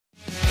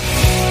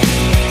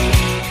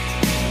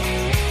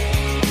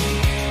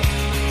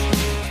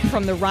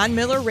From the Ron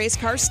Miller Race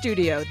Car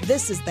Studio,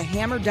 this is the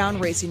Hammer Down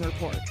Racing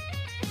Report.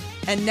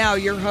 And now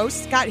your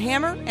hosts, Scott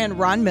Hammer and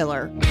Ron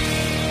Miller.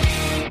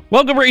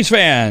 Welcome, race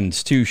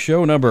fans, to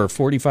show number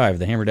 45,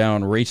 the Hammer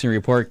Down Racing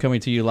Report, coming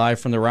to you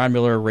live from the Ron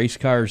Miller Race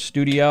Car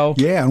Studio.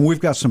 Yeah, and we've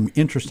got some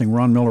interesting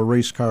Ron Miller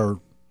Race Car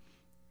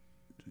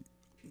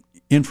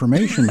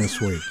information this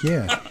week.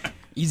 Yeah.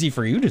 Easy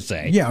for you to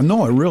say. Yeah,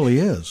 no, it really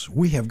is.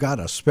 We have got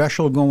a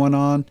special going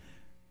on.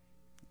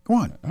 Go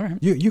on. All right.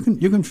 You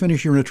can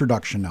finish your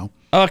introduction now.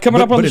 But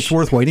it's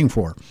worth waiting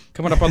for.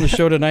 Coming up on the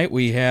show tonight,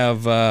 we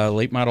have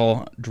late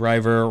model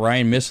driver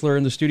Ryan Missler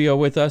in the studio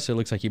with us. It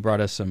looks like he brought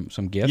us some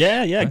gifts.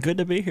 Yeah, good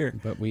to be here.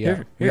 But we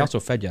also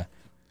fed you.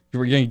 You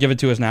were going to give it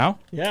to us now?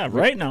 Yeah,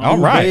 right now. All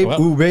right.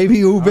 Ooh,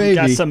 baby, ooh, baby.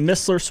 Got some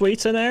Missler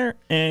sweets in there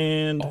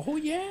and oh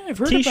yeah, I've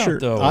heard T-shirt. about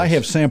those. I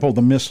have sampled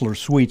the Missler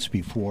sweets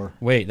before.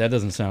 Wait, that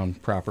doesn't sound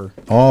proper.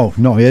 Oh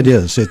no, it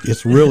is.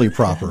 It's really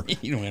proper.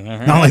 You know, all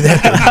right.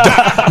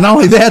 Not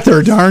only that,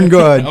 they're darn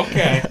good.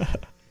 Okay.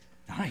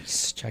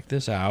 Nice. Check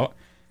this out.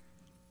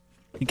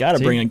 You got to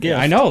bring a gift.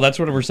 I know. That's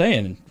what we're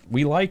saying.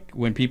 We like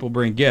when people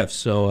bring gifts,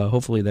 so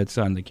hopefully that's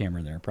on the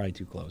camera there. Probably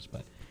too close,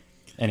 but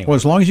anyway. Well,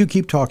 as long as you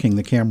keep talking,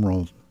 the camera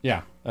will...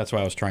 Yeah, that's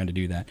why I was trying to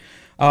do that.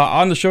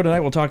 On the show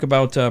tonight, we'll talk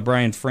about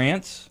Brian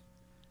France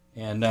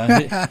and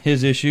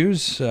his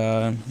issues.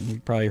 You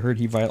probably heard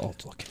he oh,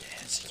 look at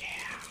this. Yeah.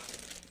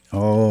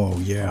 Oh,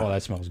 yeah. Oh,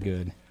 that smells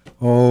good.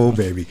 Oh,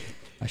 baby.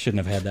 I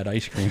shouldn't have had that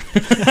ice cream.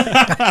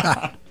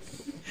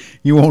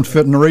 You won't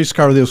fit in a race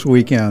car this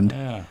weekend.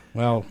 Yeah.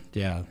 Well,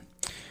 yeah.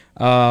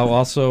 We'll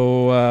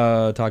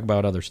also talk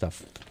about other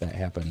stuff that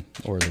happened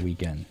over the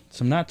weekend.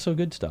 Some not so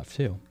good stuff,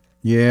 too.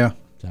 Yeah.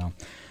 So,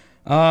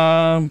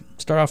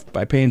 start off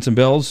by paying some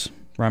bills.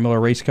 Ron Miller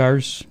Race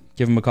Cars.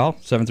 Give them a call,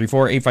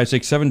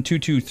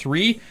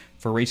 734-856-7223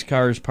 for race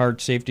cars,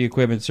 parts, safety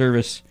equipment,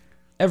 service,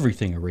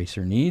 everything a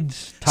racer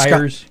needs.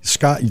 Tires.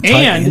 Scott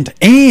and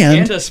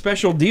a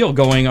special deal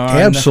going on.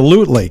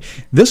 Absolutely.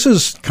 This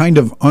is kind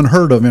of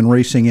unheard of in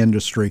racing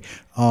industry.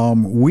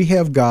 We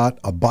have got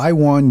a buy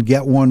one,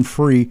 get one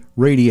free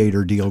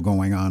radiator deal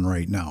going on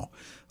right now.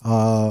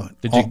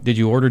 Did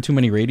you order too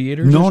many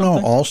radiators? No.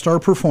 All-Star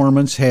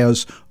Performance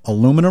has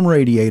aluminum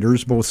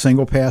radiators, both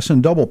single pass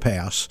and double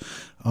pass,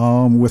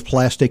 with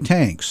plastic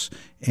tanks.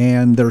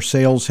 And their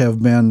sales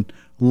have been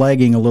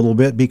lagging a little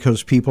bit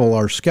because people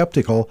are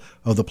skeptical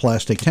of the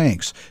plastic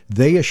tanks.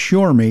 They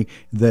assure me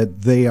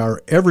that they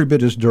are every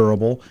bit as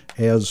durable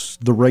as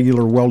the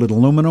regular welded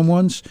aluminum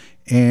ones.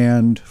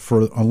 And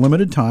for a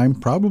limited time,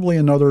 probably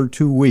another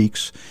 2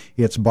 weeks,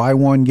 it's buy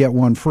one, get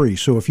one free.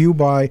 So if you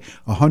buy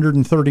a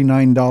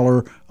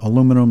 $139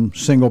 aluminum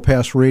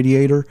single-pass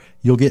radiator,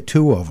 you'll get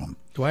 2 of them.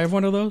 Do I have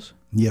one of those?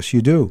 Yes,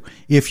 you do.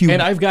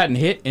 And I've gotten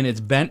hit, and it's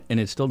bent, and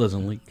it still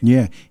doesn't leak.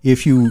 Yeah.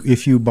 If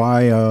you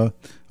buy a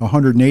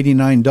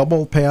 $189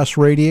 double-pass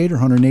radiator,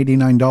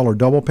 $189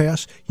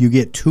 double-pass, you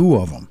get 2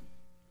 of them.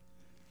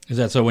 Is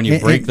that so when you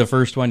break the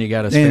first one, you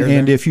got a spare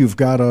And if you've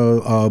got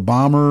a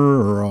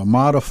bomber or a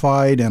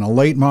modified and a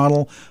late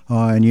model,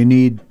 and you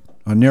need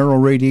a narrow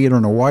radiator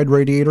and a wide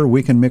radiator,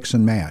 we can mix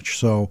and match.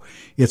 So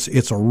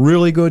it's a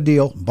really good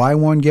deal. Buy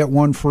one, get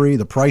one free.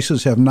 The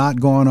prices have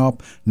not gone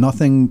up.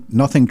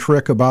 Nothing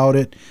trick about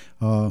it.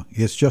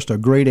 It's just a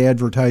great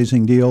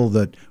advertising deal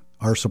that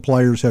our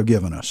suppliers have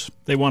given us.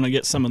 They want to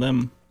get some of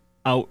them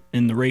out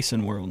in the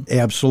racing world.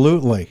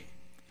 Absolutely.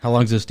 How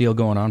long is this deal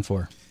going on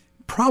for?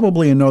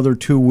 Probably another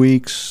 2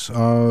 weeks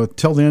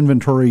till the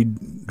inventory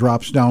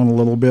drops down a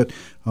little bit.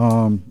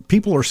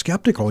 People are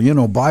skeptical.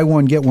 Buy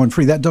one, get one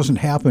free. That doesn't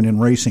happen in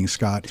racing,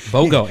 Scott.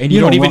 BOGO, and you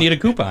don't even need a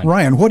coupon.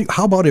 Ryan,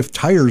 how about if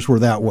tires were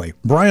that way?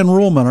 Brian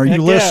Ruhlman, are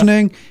you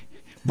listening?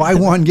 Buy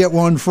one, get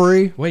one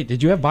free. Wait,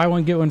 did you have buy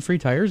one, get one free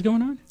tires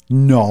going on?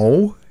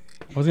 No.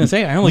 I was going to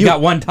say, I only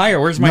got one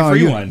tire. Where's my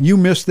free one? You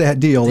missed that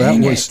deal.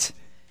 Dang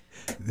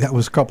That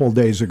was a couple of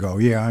days ago.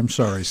 Yeah, I'm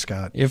sorry,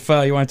 Scott. If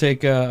you want to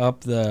take up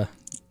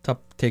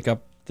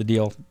the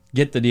deal,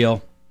 get the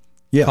deal,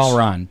 yes. Call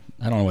Ron.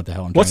 I don't know what the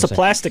hell I'm What's trying to the say.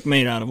 plastic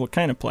made out of? What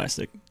kind of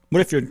plastic?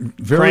 What if you're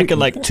cranking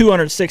like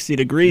 260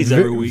 degrees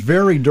every week?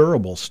 Very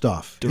durable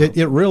stuff.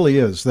 It really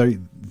is.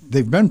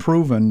 They've been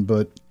proven,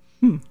 but...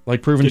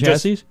 Like proven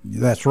chassis?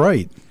 That's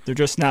right. They're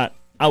just not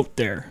out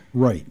there.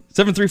 Right.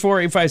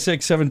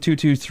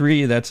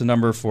 734-856-7223. That's the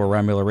number for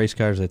Ron Miller Race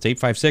Cars. That's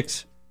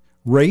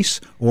 856-RACE.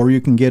 Or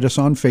you can get us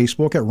on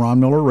Facebook at Ron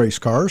Miller Race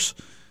Cars.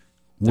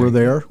 We're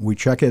there. We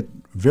check it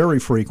very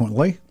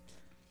frequently.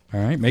 All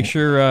right. Make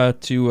sure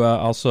to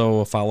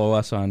also follow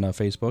us on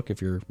Facebook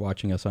if you're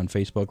watching us on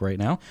Facebook right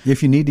now.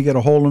 If you need to get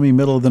a hold of me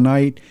middle of the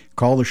night,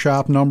 call the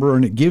shop number,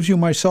 and it gives you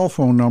my cell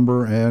phone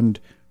number, and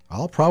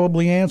I'll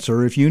probably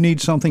answer. If you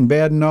need something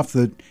bad enough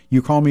that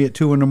you call me at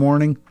 2 in the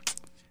morning,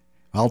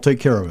 I'll take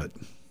care of it.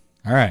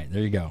 All right.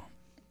 There you go.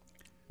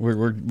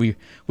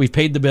 We've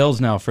paid the bills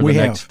now for the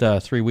next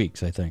 3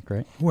 weeks, I think,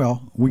 right?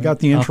 Well, we got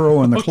the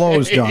intro and the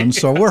close done,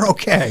 so we're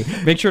okay.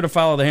 Make sure to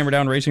follow the Hammer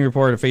Down Racing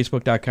Report at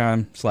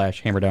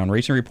facebook.com/Hammer Down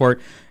Racing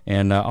Report.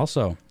 And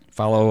also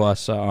follow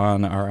us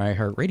on our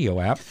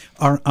iHeartRadio app.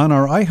 On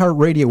our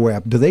iHeartRadio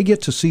app, do they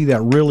get to see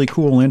that really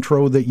cool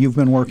intro that you've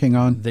been working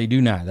on? They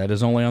do not. That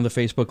is only on the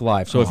Facebook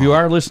Live. So if you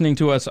are listening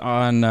to us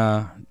on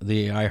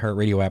the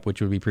iHeartRadio app,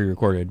 which would be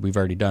pre-recorded, we've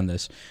already done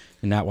this,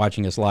 and not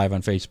watching us live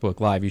on Facebook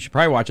Live, you should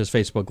probably watch us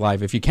Facebook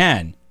Live if you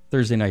can,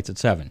 Thursday nights at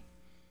 7.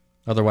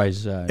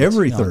 Otherwise,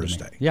 every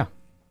Thursday. Yeah.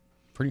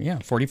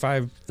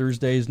 45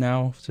 Thursdays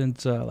now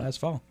since last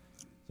fall,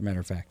 as a matter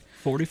of fact.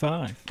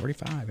 45,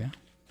 yeah.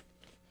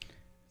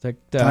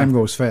 Time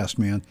goes fast,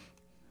 man.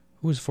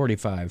 Who was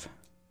 45?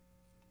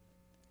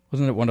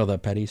 Wasn't it one of the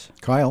Petties?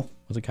 Kyle.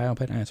 Was it Kyle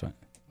Petty? I thought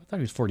he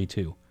was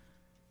 42.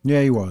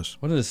 Yeah, he was.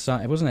 Wasn't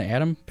it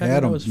Adam Petty?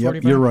 Adam, that was 45?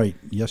 Yep, you're right.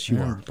 Yes, you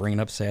are. Bringing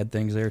up sad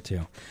things there,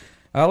 too.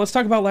 Let's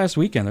talk about last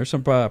weekend. There's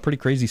some pretty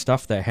crazy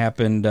stuff that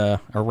happened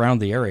around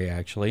the area,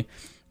 actually.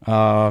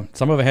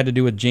 Some of it had to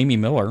do with Jamie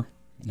Miller.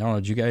 I don't know,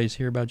 did you guys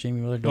hear about Jamie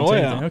Miller?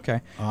 Yeah.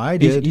 Okay. I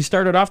did. He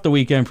started off the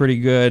weekend pretty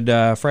good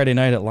Friday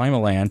night at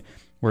Limaland,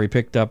 where he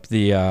picked up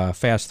the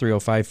Fast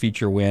 305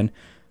 feature win.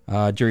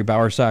 Jerry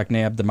Bowersock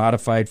nabbed the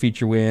modified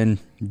feature win.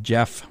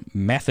 Jeff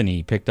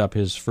Matheny picked up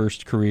his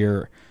first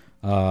career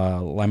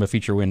Lima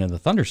feature win in the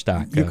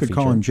Thunderstock. You could feature.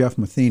 call him Jeff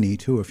Matheny,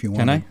 too, if you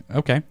want. Can I?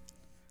 Okay.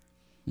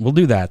 We'll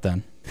do that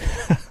then.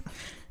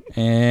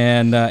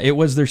 And it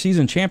was their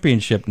season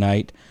championship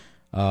night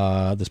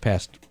this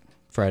past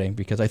Friday,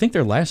 because I think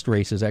their last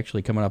race is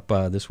actually coming up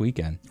this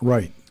weekend.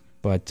 Right.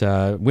 But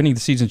winning the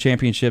season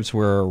championships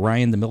were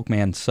Ryan the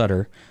Milkman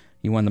Sutter.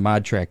 He won the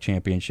Mod Track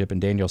Championship,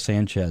 and Daniel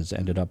Sanchez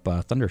ended up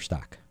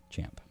Thunderstock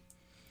champ.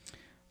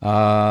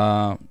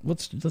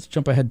 Let's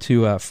jump ahead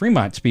to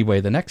Fremont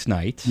Speedway the next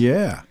night.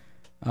 Yeah.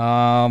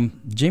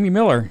 Jamie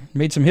Miller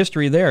made some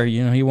history there.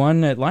 You know, he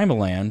won at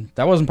Limaland.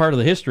 That wasn't part of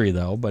the history,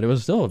 though, but it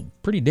was still a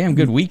pretty damn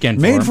good weekend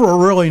for him. Made for a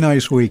really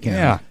nice weekend.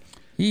 Yeah.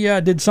 He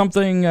did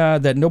something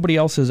that nobody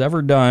else has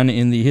ever done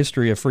in the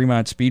history of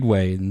Fremont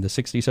Speedway in the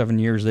 67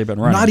 years they've been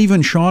running. Not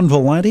even Sean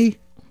Valenti?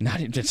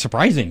 It's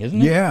surprising,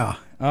 isn't it? Yeah.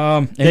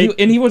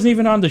 And he wasn't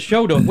even on the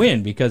show to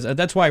win, because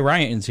that's why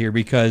Ryan's here,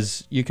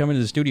 because you come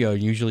into the studio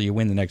and usually you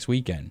win the next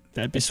weekend.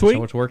 That'd be sweet.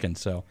 So it's working.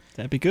 So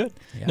that'd be good.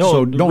 Yeah. No,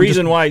 so the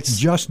reason why it's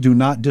just do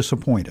not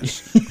disappoint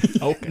us.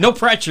 okay. No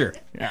pressure.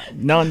 Yeah,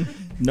 none.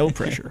 No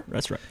pressure.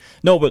 That's right.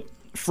 No, but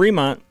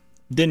Fremont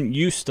didn't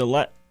used to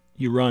let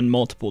you run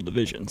multiple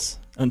divisions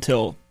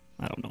until,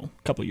 I don't know,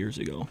 a couple years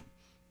ago.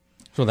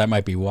 So that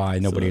might be why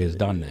nobody has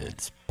done that.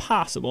 It's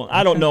possible.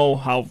 I don't know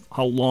how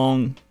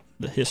long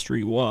the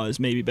history was.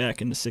 Maybe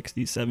back in the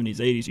 60s, 70s,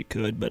 80s you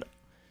could, but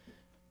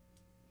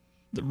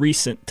the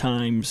recent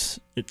times,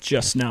 it's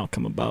just now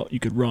come about. You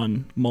could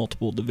run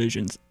multiple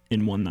divisions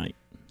in one night.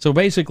 So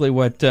basically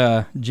what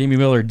Jamie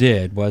Miller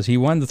did was he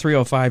won the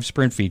 305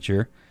 sprint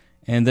feature,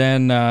 and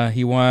then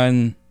he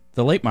won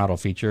the late model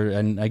feature,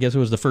 and I guess it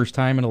was the first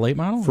time in a late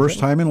model? First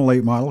time in a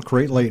late model,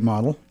 crate late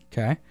model.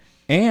 Okay.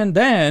 And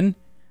then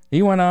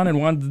he went on and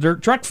won the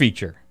dirt truck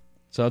feature.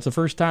 So it's the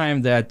first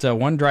time that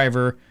one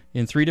driver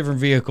in 3 different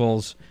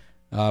vehicles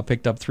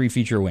picked up 3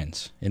 feature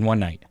wins in one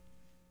night.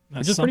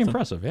 That's Which is pretty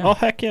impressive, yeah. Oh,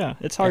 heck yeah.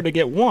 It's hard to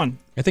get one.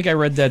 I think I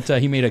read that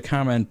he made a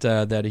comment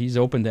that he's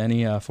open to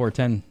any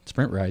 410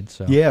 sprint ride.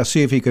 So. Yeah,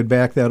 see if he could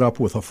back that up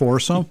with a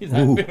foursome.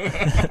 Ooh.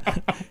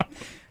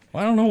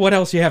 Well, I don't know what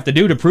else you have to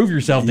do to prove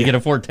yourself to get a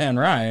 410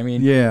 ride. I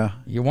mean, yeah,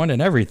 you won in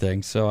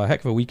everything. So a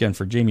heck of a weekend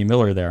for Jamie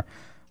Miller there.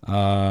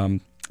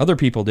 Other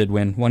people did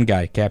win. One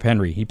guy, Cap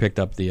Henry, he picked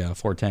up the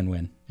 410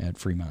 win at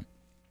Fremont.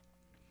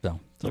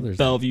 So there's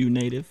Bellevue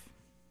native.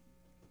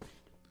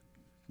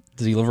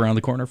 Does he live around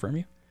the corner from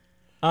you?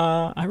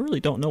 I really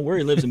don't know where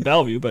he lives in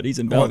Bellevue, but he's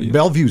in Bellevue. Well,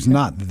 Bellevue's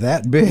not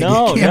that big.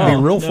 No, it can't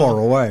be real no. far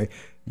away.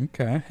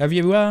 Okay. Have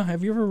you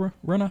ever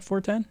run a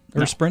 410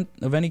 or a sprint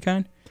of any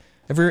kind?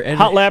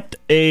 Hot lapped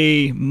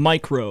a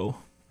micro.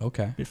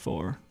 Okay.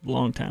 Before, a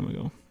long time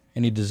ago.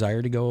 Any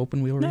desire to go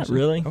open wheel racing? Not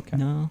really. Okay.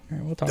 No. All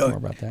right, we'll talk more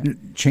about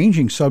that.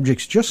 Changing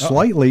subjects just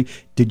slightly.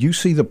 Did you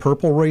see the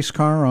purple race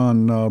car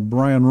on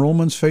Brian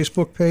Ruhlman's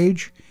Facebook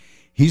page?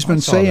 He's been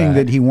saying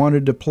that he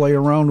wanted to play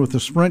around with the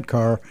sprint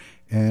car,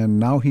 and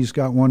now he's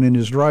got one in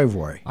his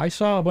driveway. I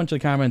saw a bunch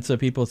of comments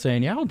of people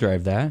saying, "Yeah, I'll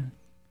drive that."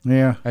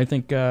 Yeah. I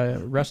think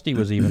Rusty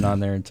was even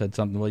on there and said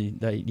something.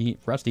 Well,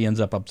 Rusty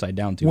ends up upside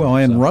down too. Well,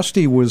 and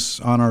Rusty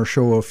was on our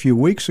show a few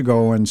weeks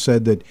ago and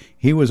said that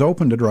he was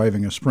open to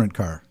driving a sprint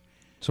car.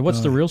 So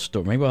what's the real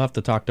story? Maybe we'll have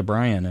to talk to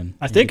Brian. And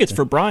I think it's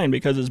for Brian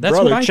because his That's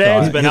brother what I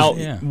Chad's thought. been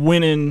out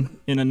winning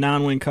in a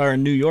non-win car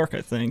in New York, I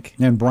think.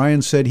 And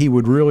Brian said he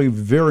would really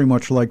very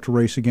much like to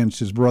race against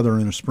his brother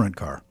in a sprint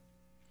car.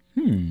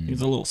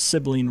 It's a little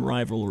sibling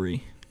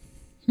rivalry.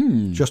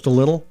 Just a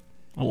little?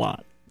 A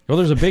lot. Well,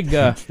 there's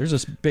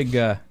this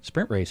big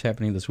sprint race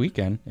happening this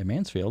weekend at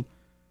Mansfield.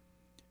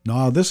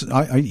 No,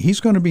 he's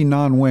going to be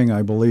non-wing,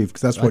 I believe,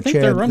 because that's what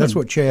Chad. That's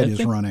what Chad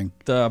is running.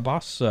 The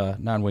Boss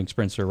non-wing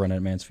sprints are running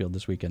at Mansfield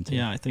this weekend too.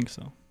 Yeah, I think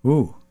so.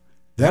 Ooh,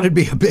 that'd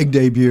be a big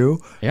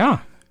debut. Yeah,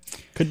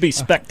 could be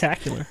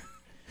spectacular.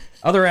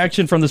 Other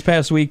action from this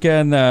past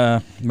weekend.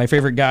 My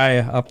favorite guy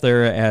up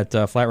there at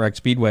Flat Rock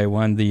Speedway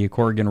won the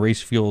Corrigan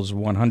Race Fuels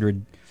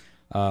 100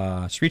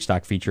 street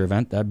stock feature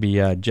event. That'd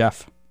be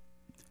Jeff.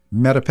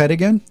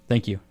 Metapedigan?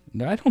 Thank you.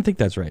 No, I don't think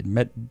that's right.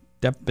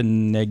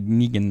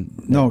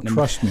 Depenegnigan. No,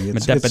 trust me.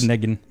 It's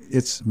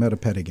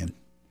Metapedigan.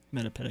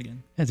 Metapedigan.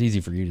 That's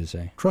easy for you to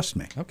say. Trust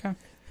me. Okay.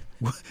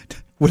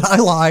 Would I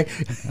lie?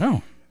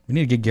 Oh, we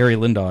need to get Gary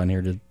Lindahl in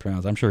here to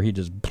pronounce. I'm sure he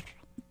just.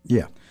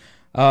 Yeah.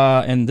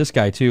 And this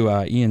guy too,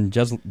 Ian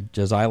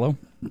Jazilo.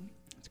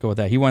 Let's go with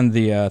that. He won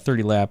the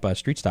 30-lap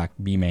street stock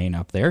B main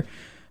up there.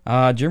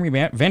 Jeremy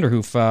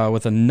Vanderhoof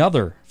with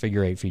another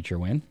figure 8 feature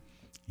win.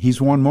 He's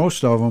won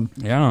most of them.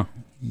 Yeah,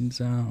 he's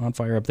on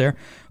fire up there.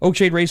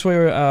 Oakshade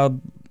Raceway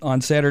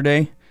on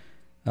Saturday.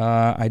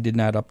 I did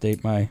not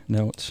update my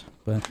notes,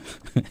 but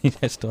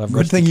I still have.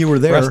 Good thing you were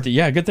there.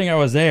 Yeah, good thing I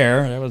was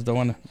there. That was the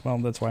one. Well,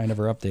 that's why I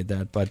never update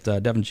that. But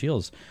Devin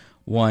Shields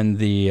won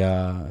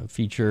the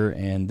feature,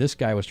 and this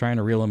guy was trying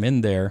to reel him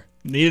in there.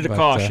 Needed a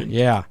caution.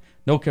 Yeah,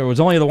 no, it was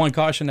only the one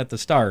caution at the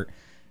start.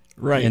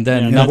 Right, and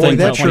then nothing. Boy,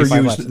 that sure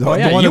used. The one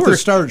at the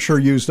start sure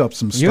used up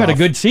some stuff. You had a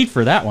good seat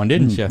for that one,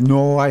 didn't you?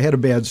 No, I had a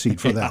bad seat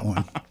for that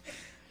one.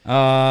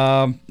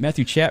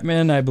 Matthew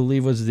Chapman, I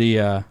believe, was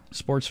the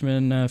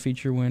sportsman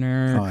feature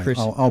winner.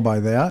 I'll buy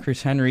that.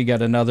 Chris Henry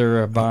got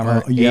another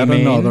bomber. Yet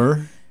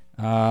another.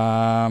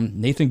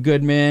 Nathan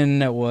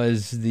Goodman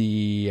was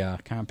the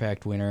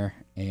compact winner,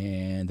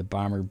 and the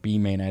bomber B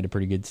main. I had a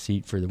pretty good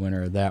seat for the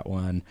winner of that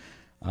one.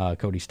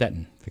 Cody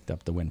Stetton picked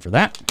up the win for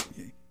that.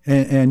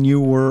 And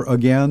you were,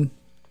 again,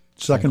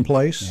 second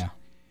place? Yeah.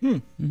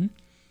 Mm-hmm.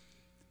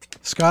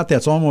 Scott,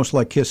 that's almost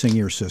like kissing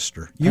your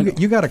sister.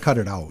 You got to cut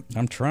it out.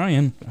 I'm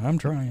trying.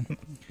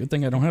 Good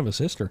thing I don't have a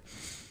sister.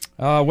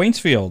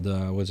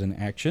 Waynesfield was in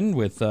action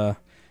with the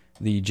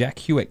Jack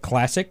Hewitt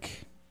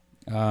Classic.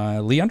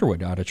 Lee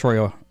Underwood out of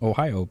Troy,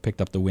 Ohio, picked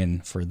up the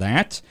win for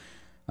that.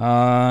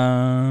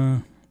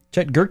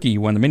 Chet Gerke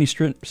won the mini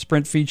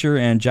sprint feature,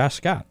 and Josh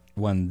Scott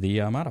won the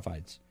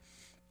modifieds.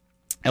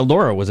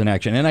 Eldora was in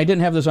action, and I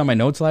didn't have this on my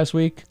notes last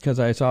week because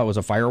I saw it was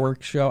a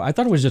fireworks show. I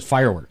thought it was just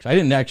fireworks. I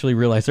didn't actually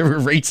realize they were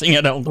racing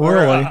at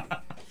Eldora. Really?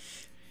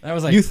 I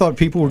was like, you thought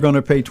people were going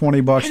to pay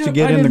 $20 to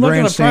get in the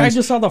grandstand? I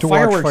just saw the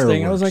fireworks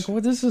thing. I was like, well,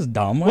 this is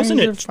dumb. Why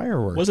wasn't it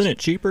fireworks? Wasn't it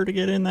cheaper to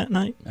get in that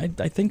night? I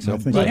think so.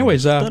 But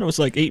anyways, I thought it was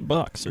like $8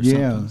 or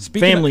something.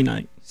 Family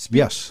night.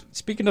 Yes.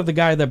 Speaking of the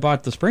guy that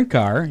bought the sprint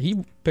car,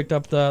 he picked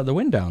up the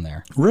win down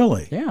there.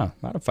 Really? Yeah,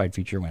 modified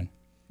feature win.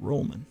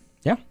 Rollman.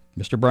 Yeah.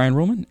 Mr. Brian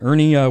Ruhlman.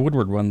 Ernie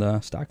Woodward won the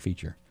stock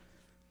feature.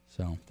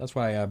 So that's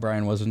why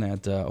Brian wasn't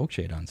at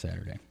Oakshade on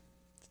Saturday.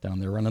 He's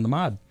down there running the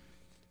mod.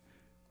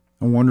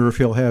 I wonder if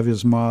he'll have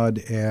his mod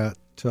at,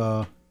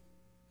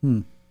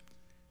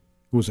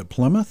 was it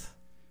Plymouth?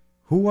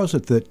 Who was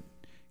it that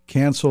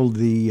canceled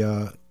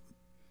the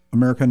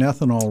American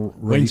Ethanol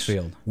race?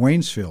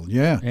 Waynesfield,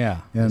 yeah.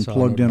 Yeah. And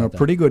plugged in a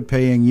pretty good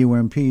paying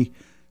UMP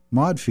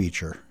mod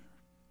feature.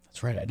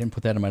 That's right. I didn't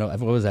put that in my note.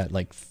 What was that,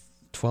 like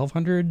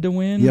 $1,200 to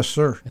win? Yes,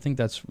 sir. I think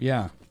that's,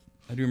 I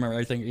do remember.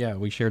 I think,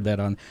 we shared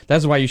that on.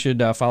 That's why you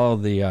should follow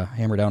the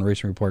Hammer Down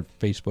Racing Report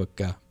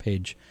Facebook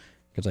page,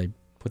 because I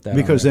put that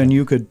because on then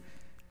you could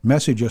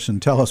message us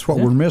and tell us what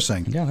we're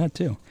missing. Yeah, that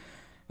too.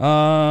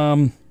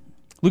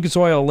 Lucas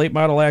Oil late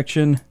model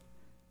action.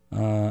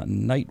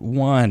 Night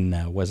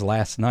 1 was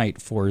last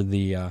night for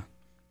the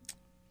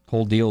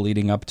whole deal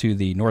leading up to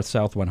the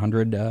North-South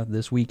 100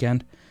 this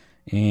weekend.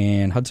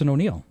 And Hudson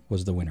O'Neill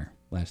was the winner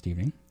last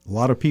evening. A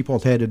lot of people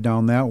headed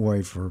down that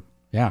way for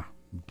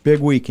big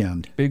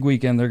weekend. Big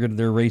weekend.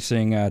 They're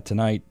racing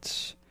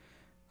tonight.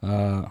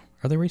 Are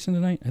they racing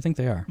tonight? I think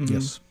they are. Mm-hmm.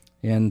 Yes.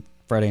 And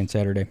Friday and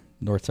Saturday,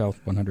 North-South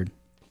 100.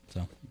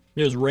 So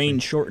it was rain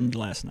shortened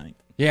last night.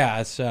 Yeah,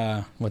 it's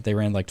what they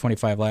ran, like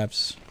 25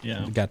 laps.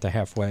 Yeah. Got to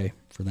halfway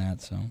for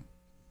that, so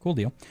cool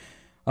deal.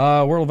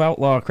 World of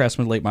Outlaw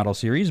Craftsman Late Model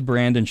Series.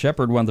 Brandon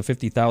Shepard won the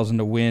 $50,000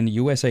 to win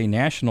USA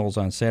Nationals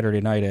on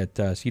Saturday night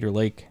at Cedar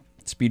Lake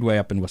Speedway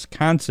up in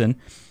Wisconsin.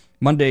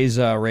 Monday's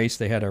race,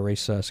 they had a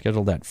race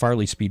scheduled at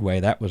Farley Speedway.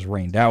 That was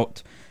rained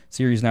out.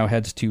 Series now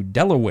heads to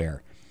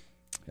Delaware,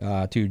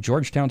 to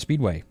Georgetown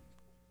Speedway,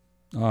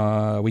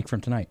 a week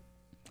from tonight.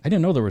 I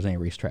didn't know there was any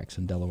racetracks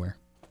in Delaware.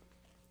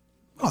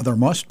 Oh, there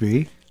must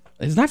be.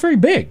 It's not very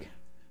big.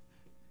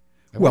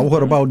 Well,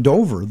 what about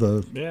Dover?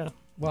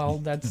 Well,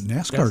 that's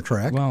NASCAR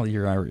track. Well,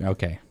 you're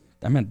okay.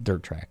 I meant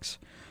dirt tracks.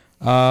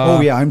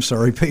 I'm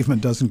sorry.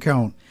 Pavement doesn't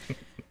count.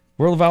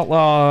 World of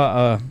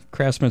Outlaw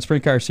Craftsman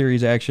Sprint Car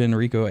Series action.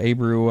 Rico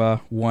Abreu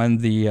won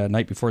the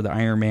night before the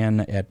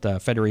Ironman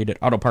at Federated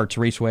Auto Parts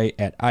Raceway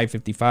at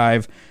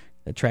I-55.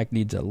 The track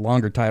needs a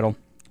longer title.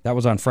 That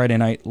was on Friday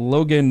night.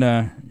 Logan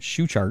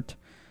Schuchart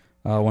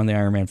won the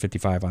Ironman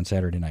 55 on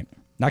Saturday night.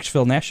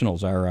 Knoxville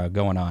Nationals are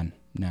going on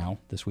now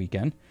this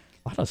weekend.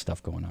 A lot of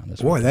stuff going on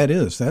this weekend.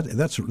 Boy,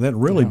 that's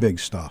really big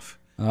stuff.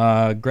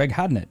 Greg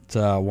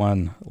Hodnett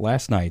won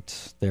last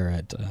night there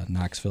at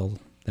Knoxville.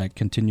 That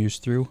continues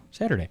through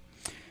Saturday.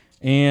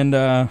 And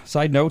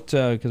side note,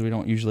 because we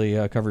don't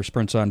usually cover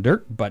sprints on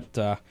dirt,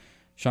 but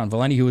Sean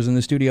Valenti, who was in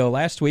the studio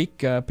last week,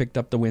 picked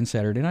up the win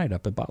Saturday night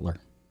up at Butler.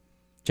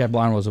 Chad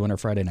Blond was the winner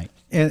Friday night.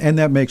 And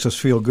that makes us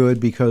feel good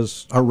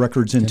because our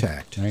record's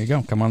intact. There you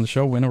go. Come on the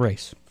show, win a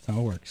race. That's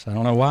how it works. I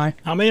don't know why.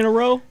 How many in a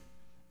row?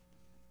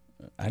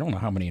 I don't know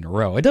how many in a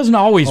row. It doesn't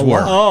always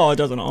work. Oh, it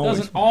doesn't always.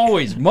 It doesn't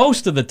always.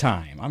 Most of the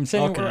time. I'm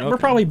saying Okay, we're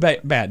probably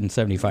batting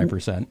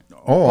 75%.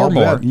 Oh, or I'll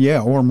more. bet.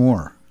 Yeah, or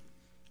more.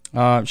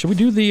 Should we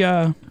do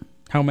the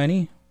how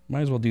many?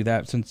 Might as well do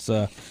that since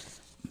the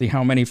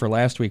how many for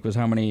last week was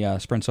how many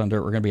sprints on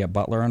dirt were going to be at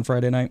Butler on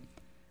Friday night.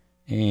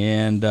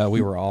 And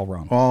we were all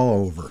wrong. All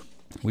over.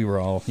 We were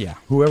all, yeah.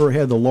 Whoever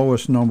had the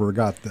lowest number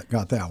got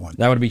that one.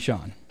 That would be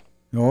Sean.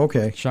 Oh,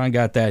 okay. Sean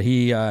got that.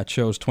 He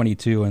chose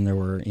 22, and there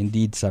were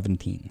indeed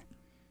 17.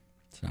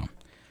 So,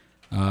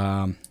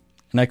 and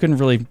I couldn't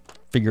really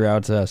figure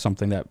out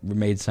something that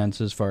made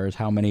sense as far as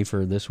how many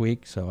for this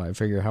week. So I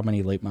figured how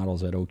many late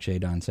models at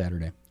Oakshade on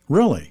Saturday.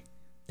 Really?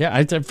 Yeah,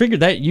 I figured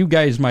that you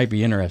guys might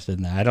be interested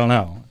in that. I don't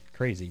know.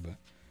 Crazy, but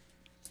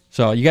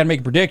so you got to make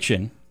a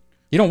prediction.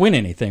 You don't win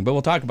anything, but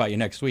we'll talk about you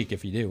next week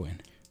if you do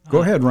win.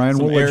 Go ahead, Ryan.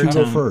 some We'll let you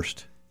go airtime.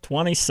 first.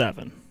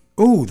 27.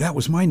 Oh, that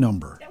was my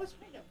number.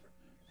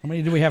 How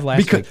many did we have last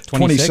week? Because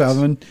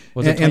 27.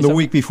 Was it and the 27?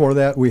 week before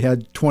that, we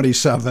had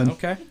 27.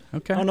 Okay.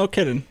 Oh, no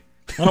kidding.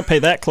 I don't pay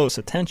that close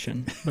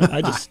attention, but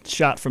I just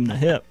shot from the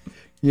hip.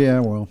 Yeah,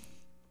 well,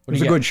 it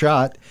was a good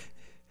shot.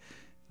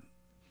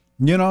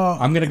 You know,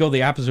 I'm going to go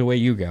the opposite way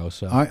you go.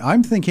 So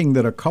I'm thinking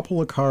that a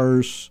couple of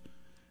cars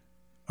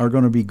are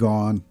going to be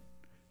gone.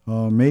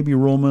 Maybe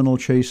Ruhlman will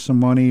chase some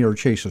money or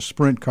chase a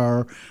sprint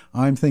car.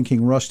 I'm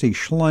thinking Rusty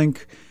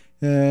Schlenk,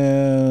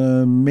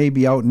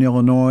 maybe out in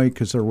Illinois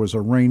because there was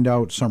a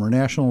rained-out Summer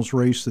Nationals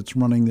race that's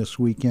running this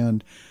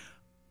weekend.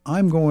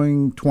 I'm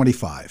going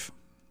 25.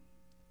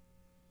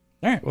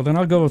 all right. Well, then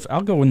I'll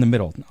go in the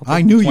middle. I'll take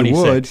I knew 26.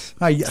 you would.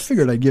 I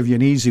figured I'd give you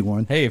an easy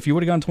one. Hey, if you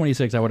would have gone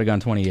 26, I would have gone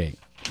 28.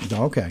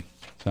 Okay.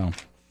 So, all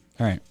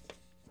right.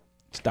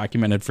 It's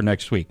documented for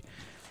next week.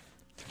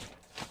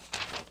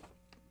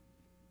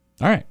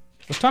 All right.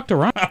 Let's talk to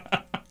Ryan.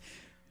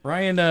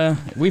 Ryan,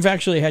 we've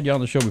actually had you on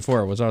the show before.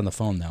 It was on the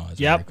phone, though.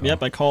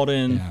 Yep, I called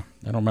in. Yeah,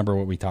 I don't remember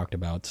what we talked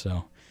about, so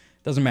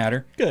it doesn't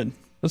matter. Good.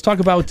 Let's talk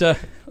about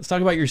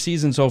your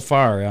season so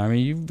far. I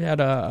mean, you've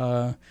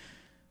had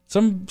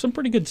some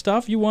pretty good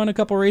stuff. You won a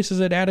couple races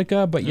at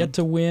Attica, but yet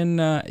to win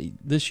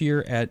this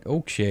year at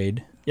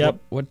Oakshade. Yep.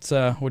 What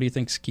do you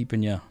think's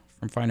keeping you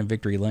from finding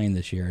victory lane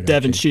this year? At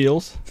Devin Oakshade?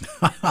 Shields.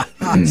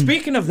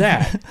 Speaking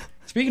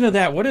of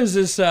that, what is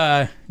this?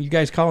 You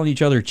guys calling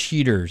each other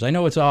cheaters? I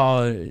know it's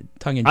all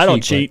tongue in cheek. I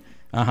don't cheat.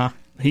 Uh-huh.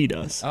 He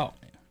does. Oh,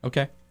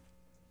 okay.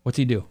 What's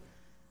he do?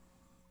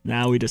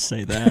 Now we just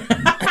say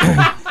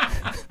that.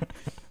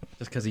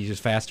 Just because he's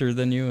just faster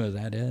than you? Is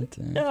that it?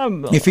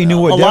 If he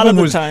knew what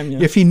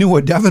if he knew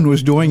what Devin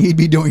was doing, he'd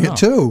be doing it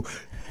too.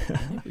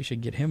 Maybe we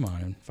should get him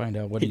on and find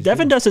out what he's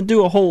Devin doing. doesn't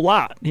do a whole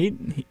lot.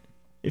 He,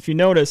 if you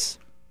notice,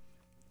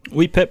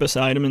 we pit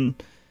beside him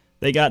and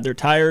they got their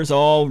tires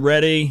all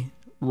ready,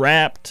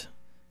 wrapped.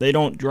 They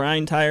don't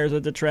grind tires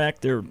at the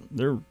track. They're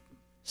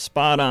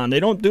spot on.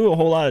 They don't do a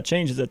whole lot of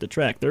changes at the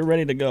track. They're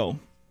ready to go.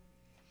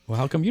 Well,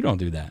 how come you don't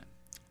do that?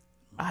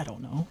 I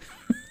don't know.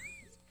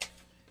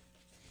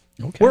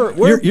 Okay.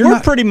 We're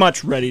not- pretty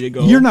much ready to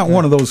go. You're not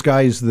one of those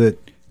guys that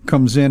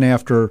comes in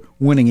after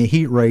winning a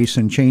heat race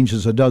and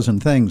changes a dozen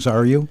things,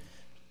 are you?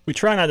 We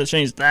try not to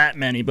change that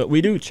many, but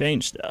we do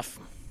change stuff.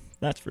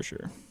 That's for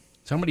sure.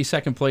 So how many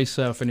second place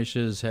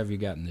finishes have you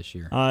gotten this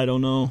year? I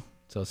don't know.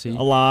 So see,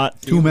 A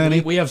lot. Too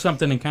many? We have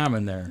something in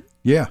common there.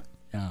 Yeah.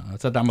 Yeah,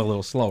 except I'm a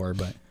little slower,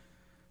 but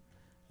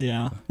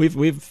Yeah.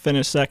 We've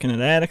finished second at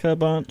Attica a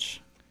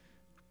bunch,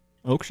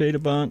 Oakshade a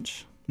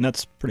bunch, and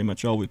that's pretty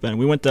much all we've been.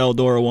 We went to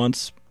Eldora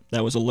once.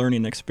 That was a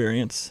learning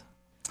experience.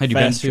 had you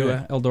been Fast to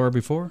track. Eldora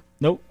before?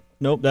 Nope.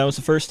 That was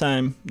the first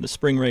time, the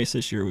spring race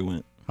this year we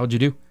went. How'd you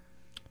do?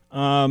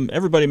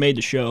 Everybody made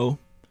the show.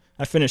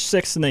 I finished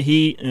sixth in the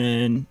heat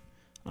and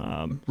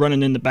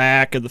running in the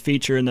back of the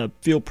feature, and the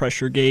fuel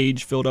pressure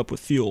gauge filled up with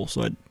fuel.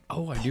 So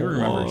I do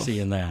remember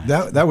seeing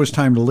that. That was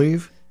time to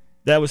leave?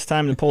 that was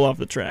time to pull off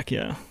the track.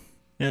 Yeah,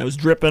 it was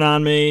dripping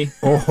on me.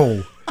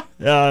 Oh.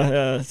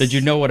 Did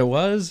you know what it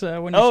was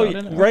when you saw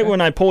it? Right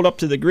when I pulled up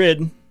to the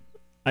grid,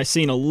 I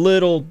seen a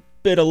little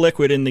bit of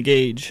liquid in the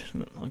gauge.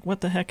 I'm like, what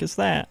the heck is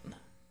that?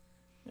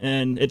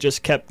 And it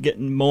just kept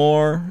getting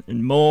more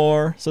and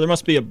more. So there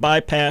must be a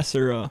bypass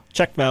or a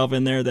check valve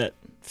in there that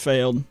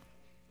failed.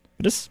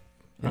 But it's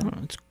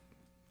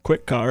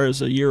quick car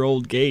is a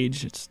year-old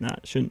gauge.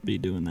 Shouldn't be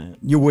doing that.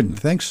 You wouldn't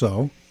think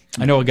so.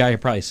 I know a guy who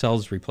probably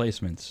sells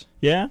replacements.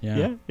 Yeah.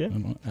 I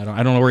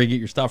don't know where you get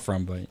your stuff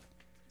from, but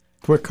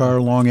Quick car,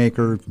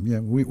 Longacre, yeah,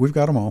 we've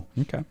got them all.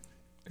 okay.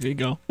 There you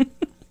go.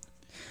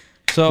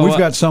 So We've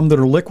got some that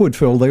are liquid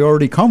filled. They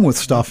already come with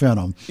stuff in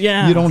them.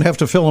 Yeah. You don't have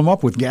to fill them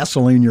up with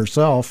gasoline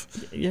yourself.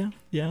 Yeah.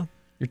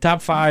 your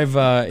top five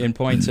in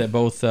points at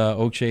both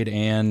Oakshade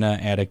and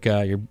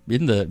Attica. You're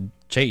in the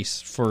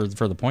chase for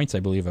the points, I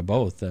believe, at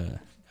both. I'm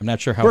not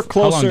sure how We're long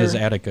closer. does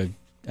Attica.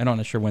 I'm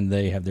not sure when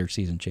they have their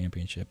season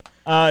championship.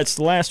 It's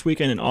the last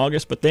weekend in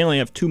August, but they only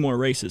have 2 more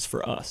races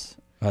for us.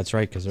 That's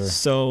right, because they're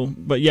So,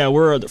 but yeah,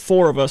 the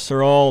 4 of us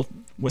are all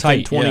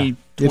within Tight,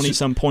 20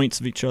 some points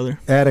of each other.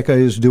 Attica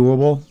is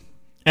doable.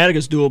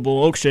 Attica's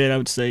doable. Oakshade, I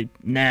would say,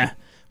 nah.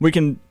 we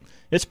can.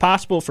 It's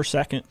possible for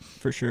second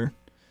for sure,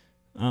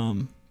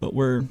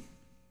 but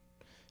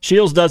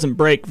Shields doesn't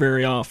break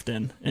very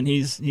often, and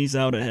he's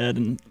out ahead,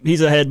 and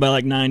he's ahead by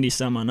like 90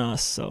 some on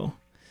us. So,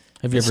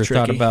 have you ever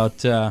thought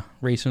about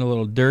racing a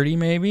little dirty,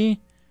 maybe?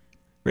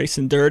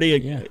 Racing dirty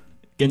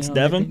against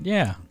Devin? Maybe,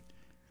 yeah.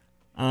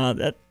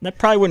 That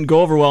probably wouldn't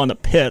go over well in the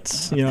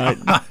pits.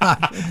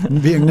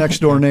 Being next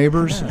door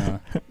neighbors.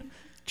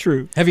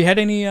 True. Have you had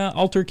any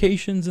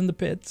altercations in the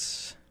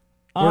pits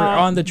or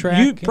on the track?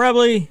 You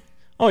probably.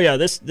 Oh yeah,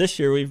 this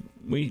year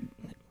we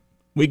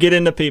get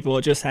into people.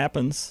 It just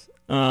happens.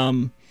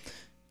 In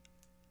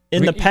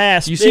the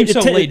past, you seem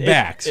so laid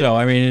back. So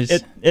I mean,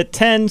 it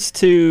tends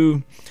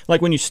to,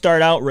 like when you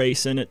start out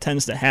racing, it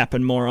tends to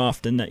happen more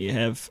often that you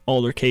have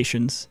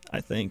altercations.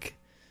 I think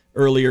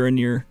earlier in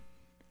your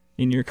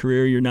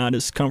career, you're not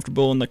as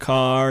comfortable in the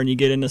car, and you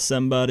get into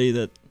somebody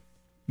that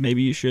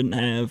maybe you shouldn't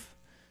have.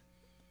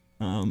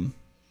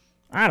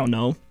 I don't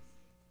know.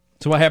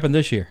 So what happened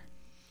this year?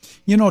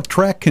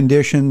 Track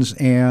conditions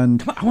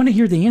and... Come on, I want to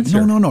hear the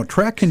answer. No.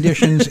 Track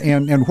conditions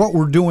and what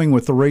we're doing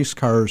with the race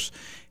cars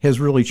has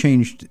really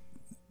changed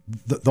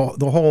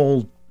the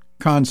whole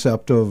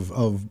concept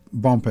of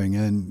bumping,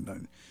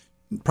 and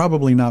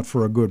probably not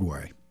for a good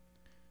way.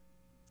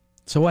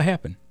 So what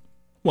happened?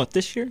 What,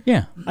 this year?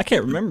 Yeah. I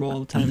can't remember all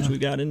the times we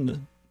got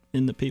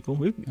into people.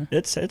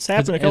 It's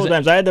happened a couple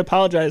times. I had to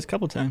apologize a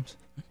couple times.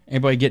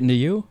 Anybody getting to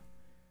you?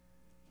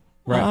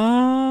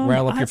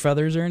 Rattle up your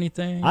feathers or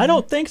anything? I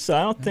don't think so.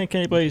 I don't think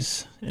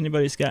anybody's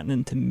gotten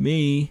into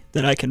me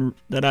that I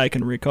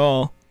can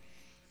recall.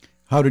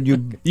 How did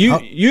you?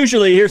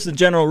 Usually, here's the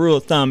general rule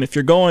of thumb: if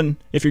you're going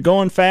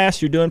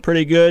fast, you're doing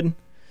pretty good.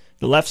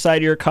 The left side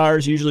of your car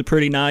is usually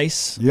pretty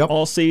nice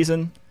all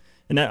season,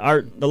 and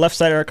the left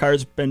side of our car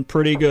has been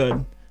pretty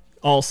good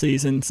all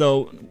season.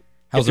 So,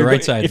 how's the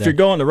right side? If you're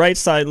going, the right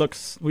side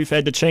we've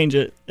had to change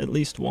it at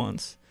least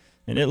once,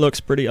 and it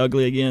looks pretty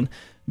ugly again.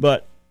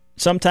 But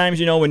sometimes,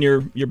 when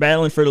you're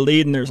battling for the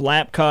lead and there's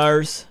lap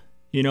cars,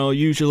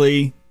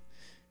 usually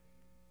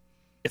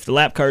if the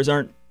lap cars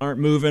aren't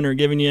moving or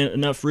giving you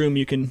enough room,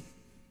 you can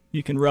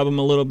rub them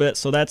a little bit.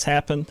 So that's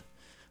happened.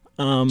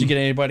 Did you get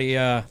anybody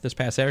this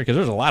past Saturday? Because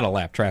there's a lot of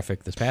lap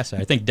traffic this past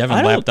Saturday. I think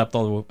Devin lapped up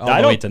all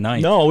the way to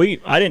ninth. No,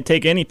 I didn't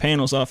take any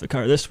panels off the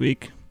car this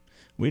week.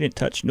 We didn't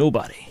touch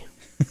nobody.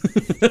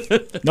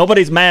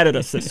 Nobody's mad at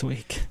us this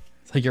week.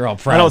 It's like you're all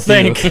proud. I don't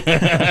think.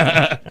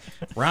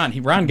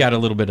 Ron got a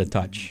little bit of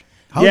touch.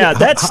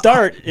 That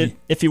start,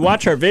 if you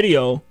watch our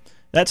video,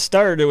 that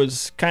start, it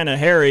was kind of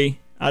hairy.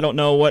 I don't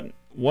know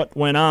what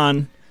went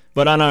on,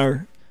 but on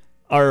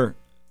our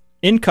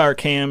in-car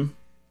cam,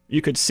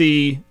 you could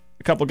see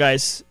a couple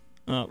guys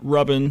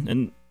rubbing,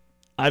 and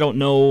I don't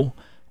know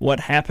what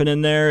happened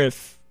in there.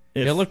 If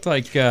it looked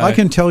like I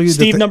can tell you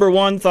Steve number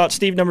 1 thought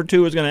Steve number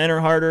 2 was going to enter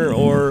harder,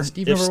 or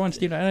Steve number 1,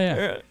 Steve.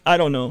 I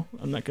don't know.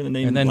 I'm not going to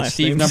name. And then last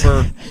Steve names.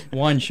 number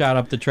 1 shot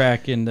up the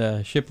track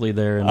in Shipley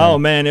there. And oh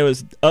man, it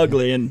was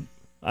ugly, and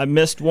I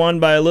missed one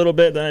by a little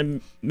bit.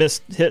 Then I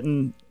missed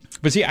hitting.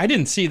 But see, I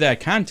didn't see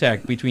that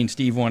contact between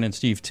Steve 1 and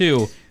Steve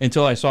 2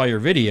 until I saw your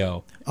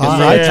video.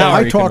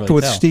 I talked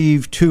with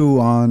Steve 2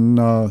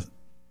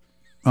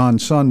 on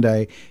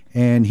Sunday,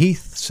 and he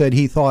said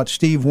he thought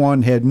Steve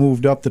 1 had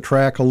moved up the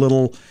track a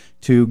little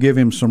to give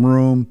him some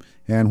room,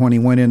 and when he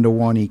went into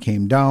 1, he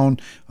came down.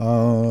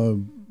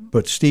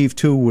 But Steve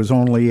 2 was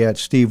only at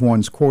Steve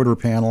 1's quarter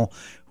panel,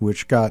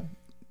 which got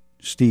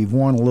Steve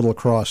 1 a little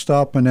crossed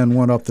up, and then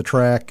went up the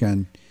track.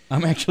 And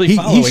I'm actually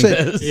following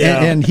this.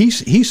 Yeah. And he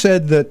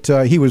said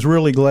that he was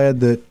really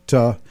glad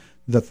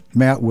that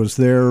Matt was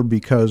there,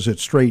 because it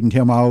straightened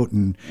him out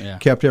and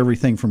kept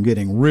everything from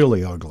getting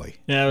really ugly.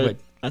 Yeah,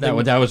 that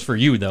was for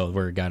you, though,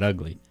 where it got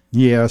ugly.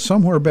 Yeah,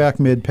 somewhere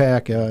back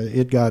mid-pack,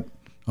 it got,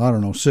 I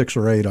don't know, 6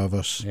 or 8 of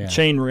us. Yeah.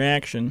 Chain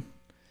reaction.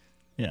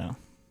 Yeah.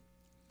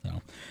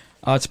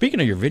 So, speaking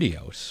of your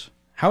videos,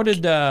 how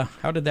did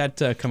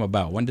that come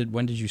about? When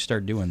did you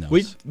start doing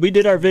those? We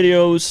did our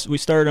videos. We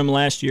started them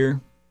last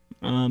year.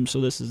 So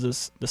this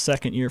is the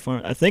second year for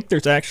it. I think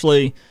there's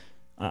actually,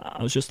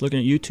 I was just looking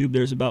at YouTube,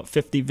 there's about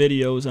 50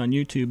 videos on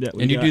YouTube that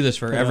we And you do this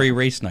for every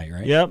race night,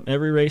 right? Yep,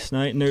 every race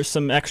night. And there's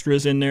some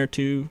extras in there,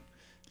 too,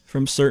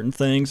 from certain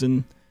things.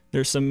 And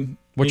there's some...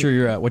 What's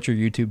your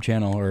YouTube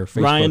channel or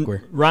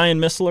Facebook? Ryan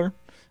Missler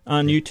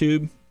on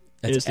YouTube.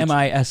 That's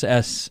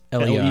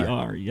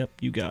Missler. Yep,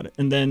 you got it.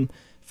 And then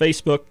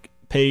Facebook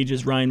page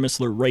is Ryan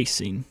Missler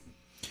Racing.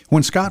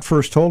 When Scott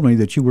first told me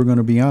that you were going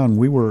to be on,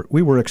 we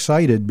were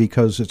excited,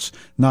 because it's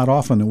not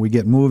often that we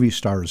get movie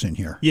stars in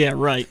here. Yeah,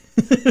 right.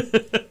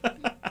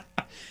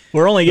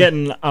 We're only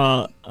getting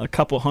a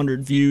couple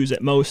hundred views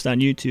at most on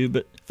YouTube,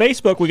 but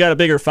Facebook, we got a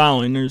bigger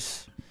following.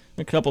 There's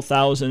a couple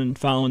thousand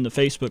following the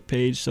Facebook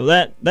page, so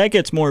that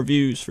gets more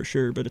views for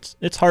sure. But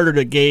it's harder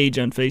to gauge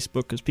on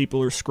Facebook because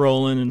people are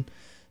scrolling, and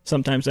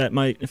sometimes that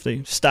might, if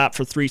they stop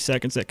for 3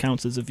 seconds, that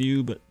counts as a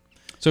view. But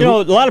a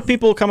lot of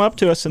people come up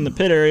to us in the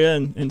pit area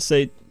and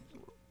say,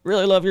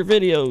 "Really love your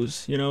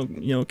videos.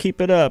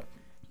 Keep it up."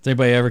 Does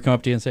anybody ever come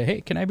up to you and say,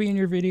 "Hey, can I be in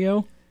your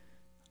video?"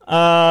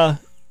 Herb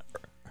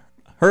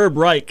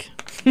Reich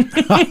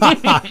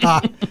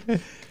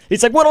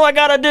He's like, what do I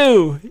got to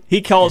do?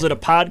 He calls it a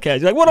podcast.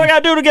 He's like, what do I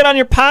got to do to get on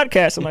your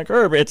podcast? I'm like,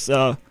 Herb, it's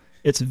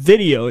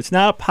video. It's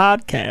not a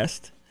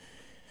podcast.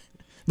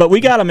 But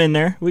we got him in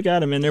there.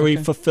 Okay. We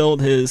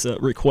fulfilled his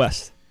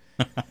request.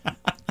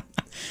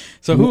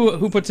 So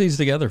who puts these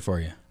together for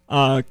you?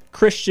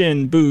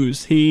 Christian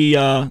Booz. He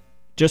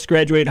just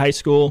graduated high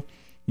school.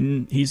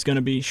 He's going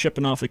to be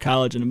shipping off to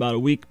college in about a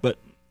week. But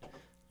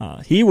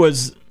I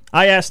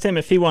asked him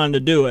if he wanted to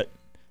do it.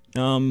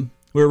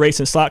 We were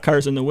racing slot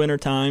cars in the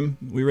wintertime.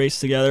 We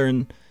raced together,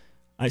 and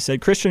I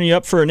said, Christian, are you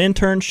up for an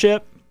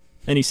internship?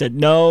 And he said,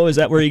 no. Is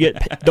that where you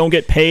don't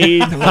get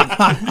paid? And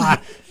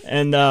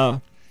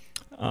I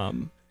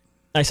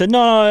said,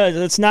 no,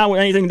 it's not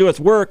anything to do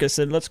with work. I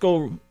said, let's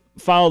go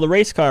follow the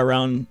race car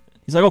around.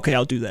 He's like, okay,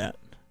 I'll do that.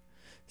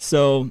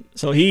 So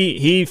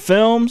he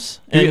films,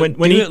 and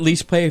when he at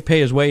least pay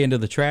his way into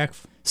the track.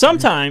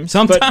 Sometimes.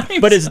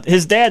 But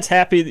his dad's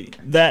happy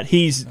that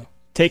he's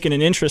taken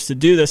an interest to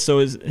do this, so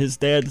his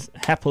dad's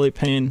happily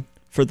paying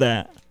for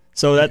that.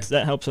 So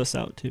that helps us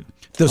out too.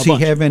 Does he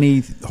have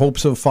any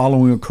hopes of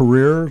following a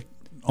career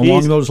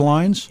along those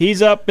lines?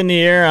 He's up in the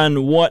air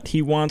on what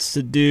he wants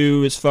to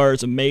do as far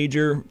as a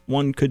major.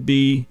 One could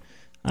be,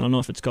 I don't know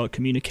if it's called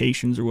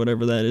communications or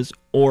whatever that is,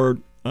 or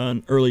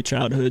an early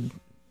childhood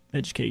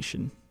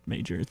education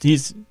major.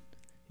 He's,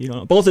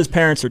 both his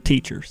parents are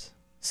teachers,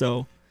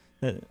 so.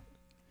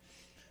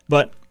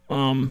 But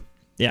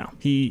yeah,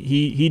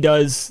 he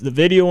does the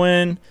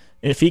videoing.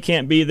 If he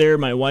can't be there,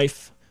 my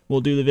wife will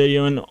do the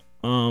videoing.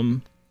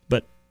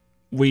 But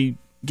we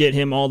get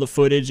him all the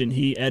footage, and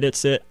he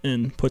edits it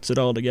and puts it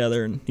all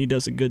together, and he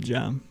does a good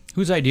job.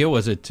 Whose idea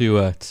was it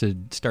to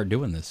start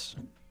doing this?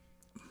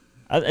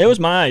 It was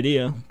my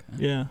idea.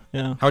 Okay.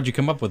 Yeah. How'd you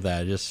come up with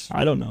that?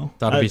 I don't know.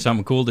 Thought it'd be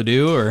something cool to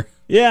do, or?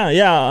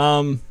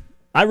 Yeah.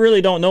 I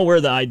really don't know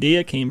where the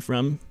idea came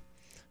from,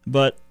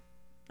 but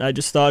I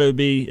just thought it'd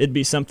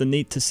be something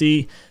neat to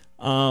see.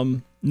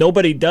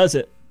 Nobody does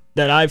it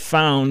that I've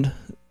found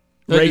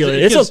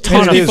regularly. It's a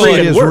ton of freaking work.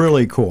 It is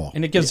really cool.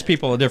 And it gives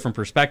people a different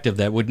perspective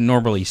that wouldn't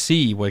normally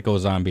see what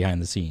goes on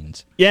behind the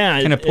scenes.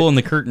 Yeah. Kind of pulling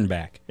the curtain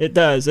back. It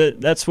does.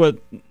 That's what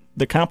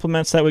the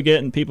compliments that we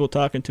get and people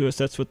talking to us,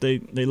 that's what they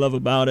love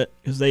about it.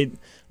 Because a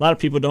lot of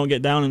people don't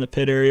get down in the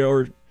pit area,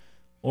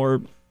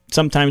 or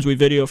sometimes we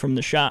video from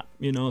the shop,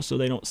 so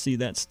they don't see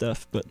that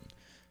stuff. But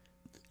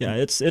yeah,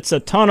 it's a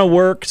ton of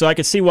work, so I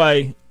could see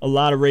why a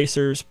lot of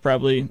racers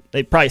probably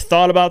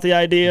thought about the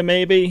idea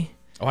maybe.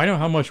 Oh, I know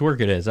how much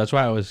work it is. That's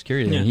why I was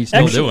curious. Yeah. And he's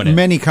still doing it.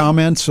 Many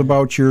comments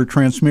about your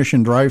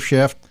transmission drive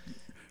shaft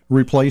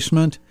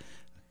replacement.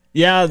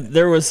 Yeah,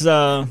 there was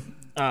a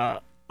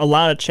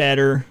lot of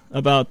chatter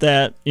about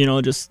that.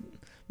 Just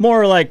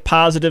more like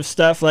positive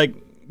stuff, like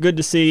good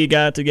to see you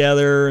got it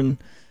together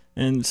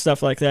and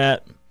stuff like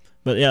that.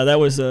 But yeah, that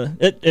was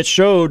it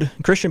showed.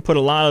 Christian put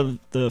a lot of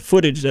the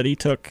footage that he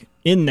took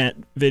in that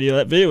video.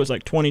 That video was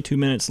like 22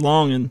 minutes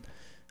long, and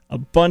a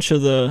bunch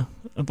of the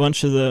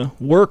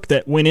work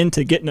that went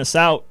into getting us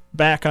out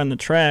back on the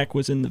track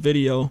was in the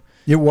video.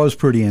 It was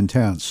pretty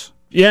intense.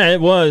 Yeah,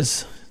 it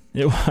was.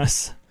 I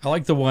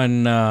like the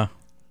one.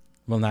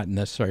 Well, not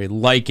necessarily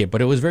like it,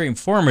 but it was very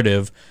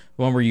informative.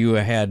 The one where you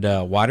had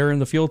water in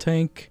the fuel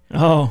tank.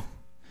 Oh.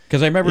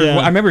 Because I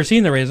remember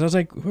seeing the race, and I was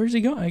like, "Where's he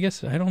going?" I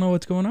guess I don't know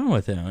what's going on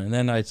with him. And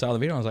then I saw the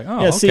video, and I was like,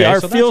 "Oh, yeah." Okay, See, our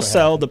so fuel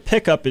cell, the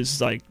pickup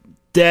is like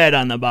dead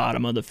on the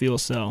bottom of the fuel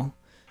cell,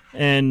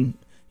 and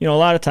a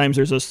lot of times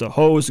there's just a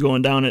hose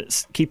going down.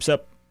 It's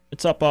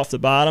up off the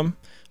bottom.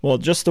 Well,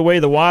 just the way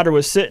the water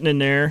was sitting in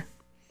there,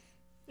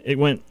 it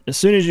went as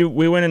soon as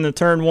we went into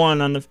turn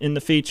one in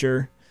the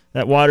feature.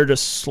 That water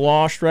just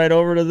sloshed right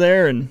over to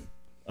there, and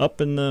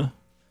up in the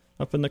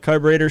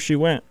carburetor she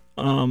went.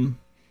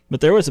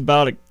 But there was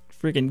about a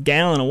freaking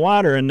gallon of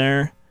water in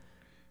there.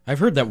 I've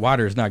heard that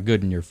water is not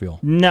good in your fuel.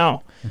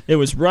 No, it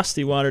was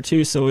rusty water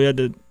too. So we had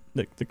to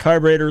the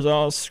carburetor's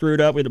all screwed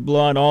up. We had to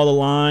blow out all the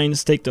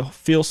lines, take the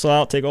fuel cell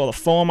out, take all the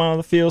foam out of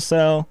the fuel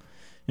cell,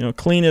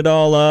 clean it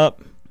all up.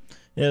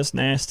 Yeah, it's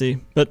nasty.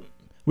 But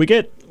we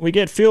get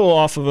fuel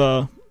off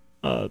of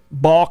a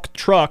bulk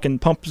truck and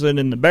pumps it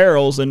in the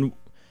barrels, and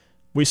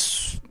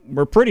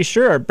we're pretty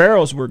sure our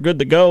barrels were good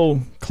to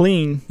go,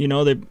 clean.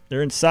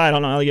 They're inside. I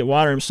don't know how they get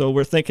water in them, so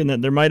we're thinking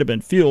that there might have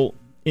been fuel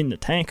in the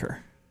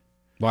tanker.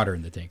 Water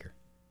in the tanker.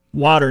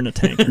 Water in the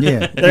tanker.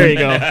 Yeah. There you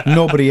go.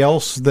 Nobody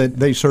else that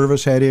they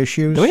service had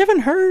issues? We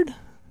haven't heard.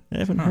 They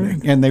haven't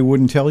heard. And they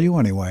wouldn't tell you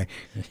anyway.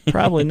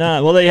 Probably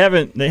not. Well, they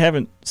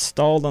haven't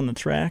stalled on the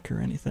track or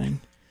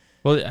anything.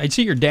 Well, I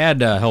see your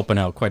dad helping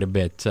out quite a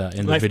bit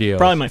in the video.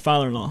 Probably my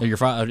father-in-law. Your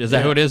father? Is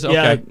that who it is?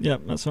 Okay. Yeah,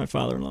 that's my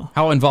father-in-law.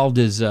 How involved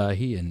is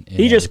he in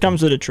He just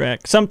comes to the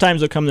track.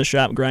 Sometimes he'll come to the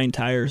shop, grind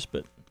tires,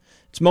 but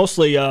it's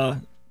mostly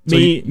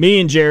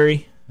me and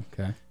Jerry.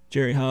 Okay.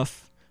 Jerry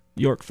Huff,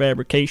 York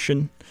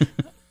Fabrication.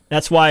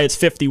 That's why it's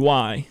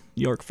 50Y,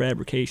 York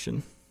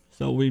Fabrication.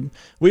 So we've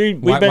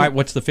been.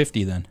 What's the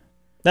 50 then?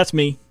 That's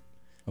me.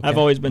 Okay. I've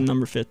always been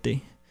number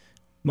 50.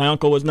 My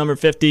uncle was number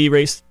 50,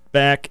 raced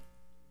back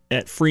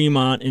at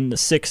Fremont in the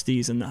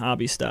 60s in the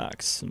hobby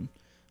stocks. And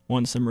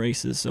won some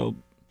races. So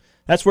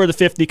that's where the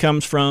 50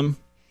 comes from.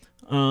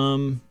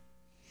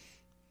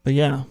 But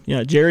yeah,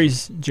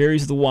 Jerry's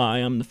the Y.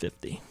 I'm the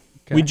 50.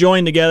 Okay. We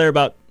joined together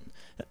about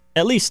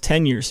at least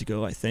 10 years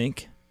ago, I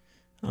think.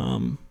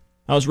 I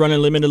was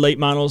running limited late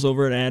models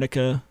over at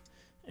Attica,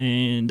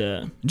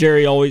 and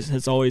Jerry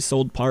has always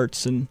sold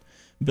parts and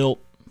built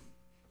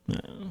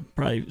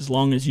probably as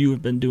long as you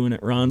have been doing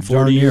it, Ron.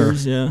 40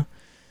 years, yeah.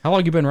 How long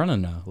have you been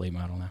running late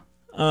model now?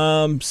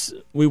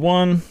 We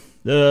won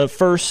the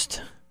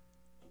first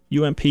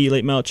UMP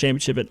late model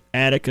championship at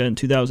Attica in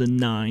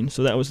 2009,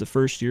 so that was the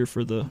first year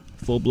for the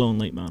full-blown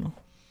late model.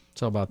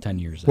 So about 10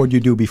 years. What'd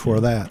you do before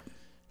that?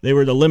 They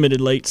were the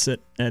limited lates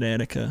at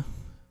Attica,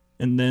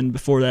 and then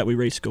before that we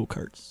raced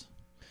go-karts.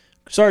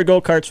 Started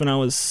go-karts when I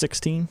was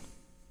 16,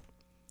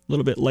 a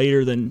little bit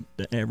later than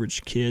the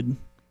average kid.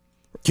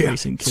 Yeah,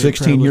 racing kid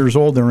 16 probably. years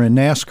old, they're in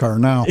NASCAR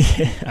now.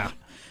 Yeah.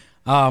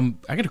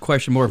 I got a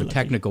question, more of a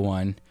technical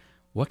one.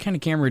 What kind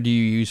of camera do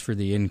you use for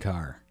the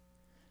in-car?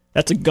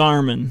 That's a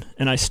Garmin,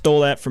 and I stole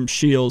that from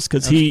Shields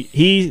because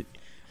he.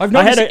 I've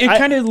noticed it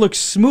kind of looks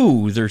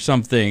smooth or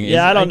something.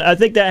 Yeah, I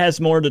think that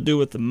has more to do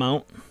with the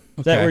mount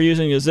that we're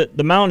using. Is it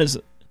the mount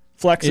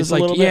flexes a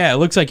little bit? Yeah, it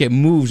looks like it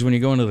moves when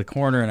you go into the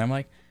corner, and I'm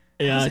like,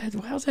 yeah,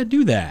 how's that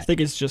do that? I think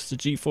it's just the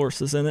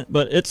G-forces in it.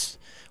 But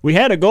we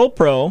had a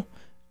GoPro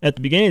at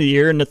the beginning of the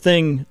year, and the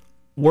thing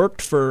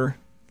worked for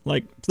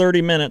like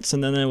 30 minutes,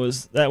 and then that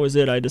was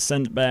it. I just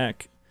sent it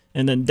back.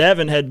 And then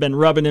Devin had been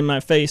rubbing in my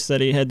face that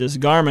he had this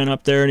Garmin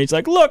up there, and he's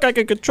like, "Look, I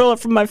can control it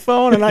from my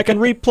phone, and I can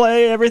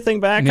replay everything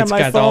back on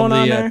my phone on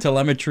there." It's got all the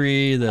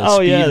telemetry, the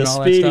speed, and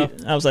all that stuff.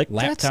 I was like,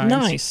 Lap "That's times.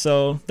 nice."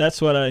 So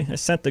that's what I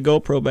sent the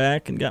GoPro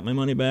back and got my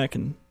money back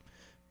and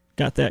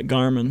got that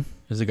Garmin.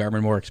 Is the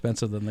Garmin more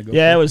expensive than the GoPro?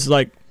 Yeah, it was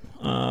like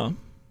a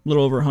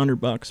little over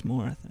 $100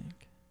 more, I think.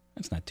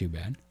 That's not too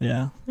bad.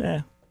 Yeah,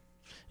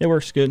 it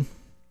works good.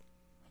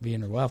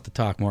 We'll have to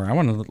talk more. I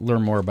want to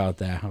learn more about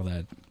that, how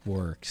that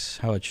works,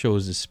 how it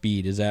shows the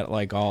speed. Is that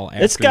like all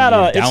after you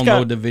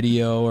download the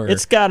video? Or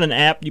it's got an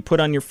app you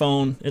put on your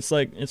phone. It's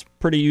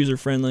pretty user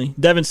friendly.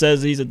 Devin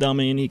says he's a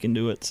dummy and he can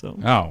do it. So.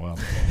 Oh well.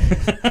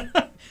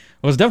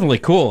 Well, it's definitely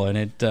cool, and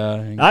it.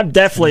 I'm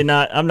definitely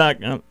not.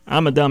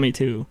 I'm a dummy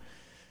too.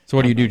 So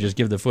what do you do? Just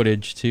give the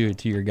footage to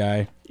your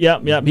guy?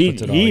 Yep. He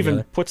even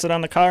together? puts it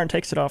on the car and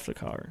takes it off the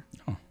car.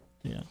 Oh.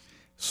 Yeah.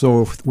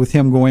 So with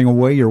him going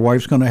away, your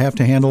wife's going to have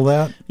to handle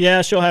that?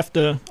 Yeah, she'll have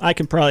to. I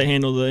can probably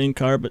handle the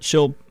in-car, but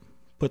she'll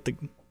put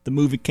the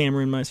movie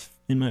camera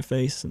in my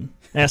face and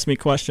ask me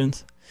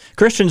questions.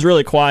 Christian's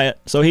really quiet,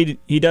 so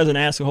he doesn't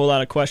ask a whole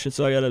lot of questions,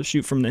 so I got to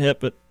shoot from the hip,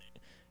 but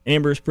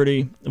Amber's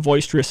pretty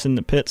boisterous in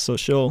the pit, so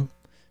she'll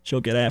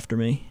get after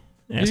me,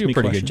 ask you do me a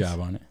pretty questions. good job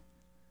on it.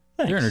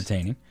 Thanks. You're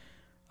entertaining.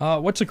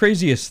 What's the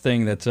craziest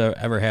thing that's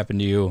ever happened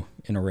to you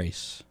in a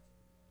race?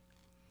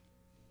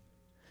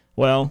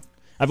 Well,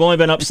 I've only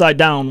been upside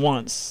down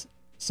once,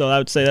 so I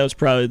would say that was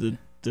probably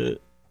the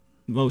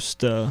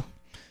most. I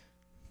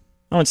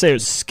wouldn't say it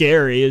was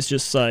scary. It's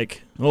just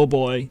like, oh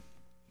boy,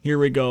 here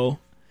we go.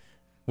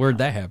 Where'd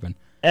that happen?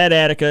 At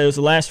Attica. It was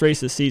the last race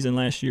of the season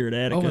last year at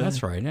Attica. Oh,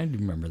 that's right. I do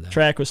remember that.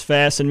 Track was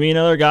fast, and me and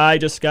another guy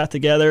just got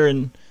together,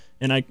 and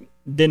I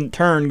didn't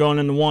turn going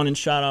into one and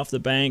shot off the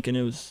bank, and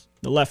it was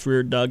the left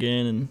rear dug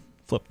in and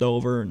flipped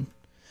over.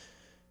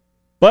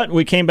 But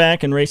we came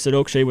back and raced at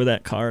Oakshade with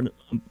that car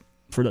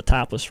for the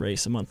topless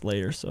race a month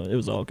later, so it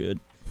was all good.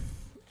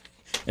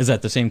 Is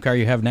that the same car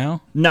you have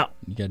now? No.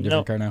 You got a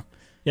different car now?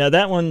 Yeah,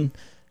 that one,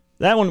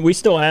 we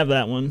still have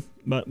that one,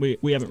 but we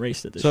haven't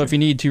raced it this year. So if you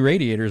need two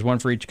radiators, one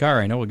for each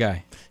car, I know a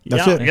guy.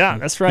 That's it. Yeah,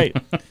 that's right.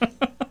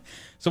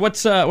 So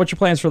what's your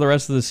plans for the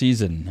rest of the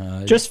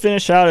season? Just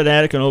finish out at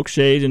Attica and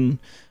Oakshade, and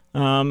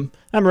I'm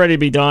ready to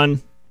be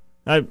done.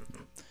 I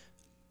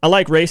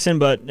like racing,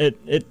 but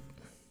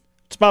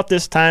it's about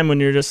this time when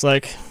you're just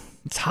like,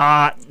 it's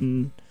hot,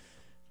 and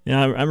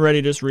I'm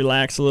ready to just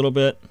relax a little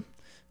bit.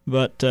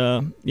 But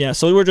so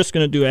we're just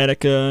gonna do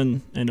Attica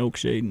and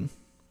Oakshade and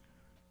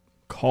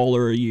call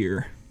her a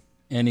year.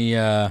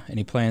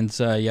 Any plans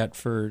yet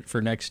for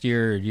next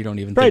year? Or you don't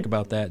even think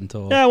about that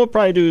until? Yeah, we'll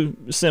probably do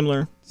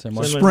similar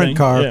sprint thing.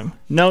 car. Yeah.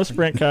 No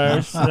sprint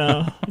cars.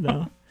 no.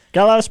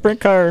 Got a lot of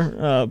sprint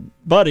car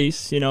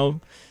buddies.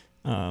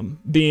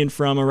 Being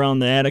from around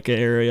the Attica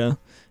area,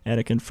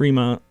 Attica and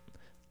Fremont.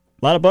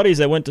 A lot of buddies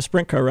that went the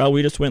sprint car route.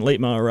 We just went late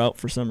model route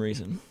for some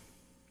reason.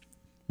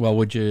 Well,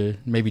 would you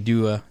maybe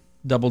do a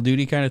double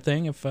duty kind of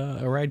thing if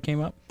a ride came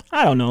up?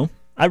 I don't know.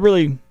 I've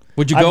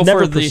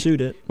never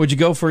pursued it. Would you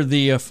go for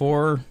the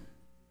four?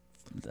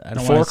 I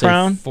don't Four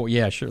Crown? Four,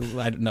 yeah, sure.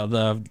 I don't know,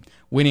 the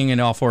winning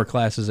in all four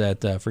classes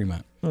at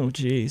Fremont. Oh,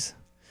 geez.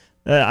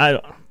 I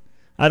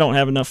don't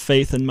have enough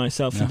faith in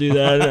myself to do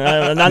that.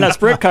 I'm not a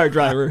sprint car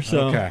driver,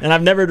 so and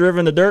I've never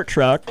driven a dirt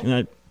truck.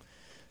 And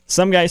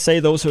some guys say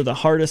those are the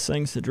hardest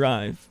things to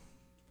drive.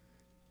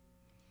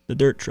 The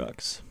dirt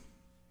trucks.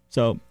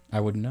 So I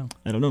wouldn't know.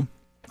 I don't know.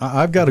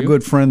 I've got a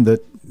good friend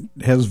that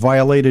has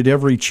violated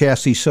every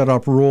chassis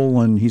setup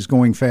rule, and he's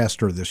going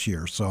faster this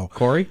year. So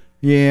Corey?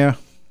 Yeah.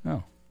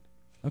 Oh,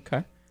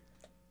 okay.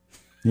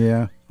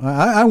 Yeah.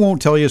 I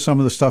won't tell you some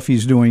of the stuff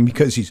he's doing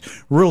because he's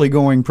really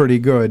going pretty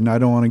good, and I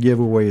don't want to give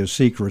away his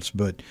secrets,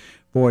 but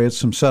boy, it's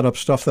some setup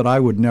stuff that I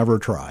would never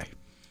try.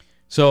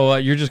 So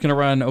you're just going to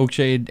run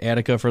Oakshade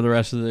Attica for the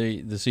rest of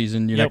the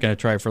season? You're not going to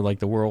try for like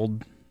the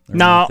World?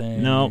 No.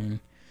 Anything?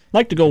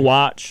 Like to go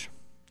watch,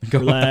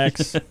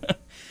 relax.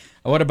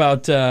 What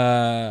about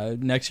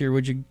next year?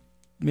 Would you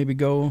maybe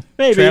go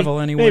maybe travel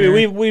anywhere?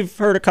 Maybe we've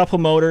heard a couple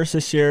motors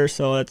this year,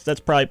 so that's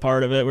probably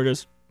part of it. We're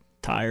just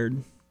tired.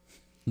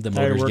 The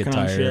Tired motors of get working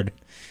on tired. shit.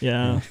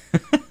 Yeah.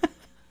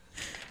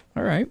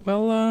 All right.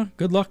 Well,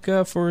 good luck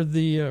for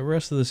the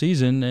rest of the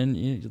season,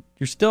 and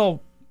you're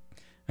still.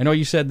 I know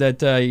you said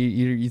that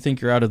you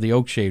think you're out of the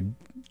Oakshade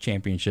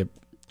Championship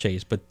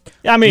chase, but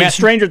I mean,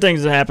 stranger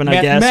things have happened.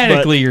 I guess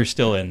mathematically you're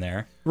still in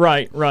there.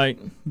 Right.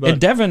 But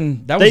and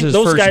Devin, that was his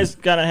those first. Guys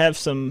gotta have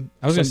some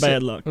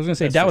bad luck. I was gonna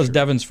say that was sure.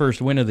 Devin's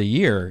first win of the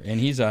year,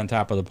 and he's on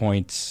top of the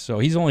points, so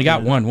he's only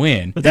got one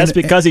win. But that's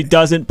because he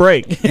doesn't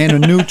break. And a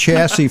new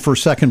chassis for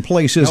second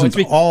place isn't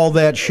all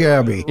that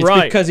shabby. It's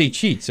right. because he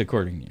cheats,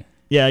 according to you.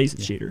 Yeah, he's a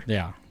cheater.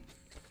 Yeah,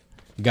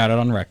 got it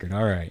on record.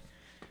 All right.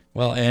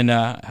 Well, and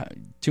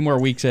 2 more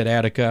weeks at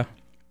Attica.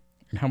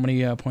 How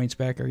many points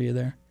back are you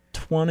there?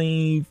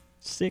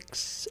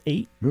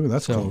 26-8. Ooh,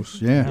 that's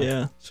close. Yeah.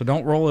 Yeah. So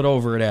don't roll it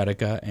over at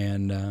Attica,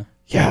 and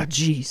yeah,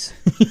 jeez.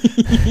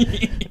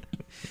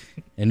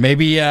 and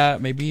maybe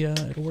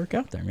it'll work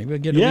out there. Maybe we'll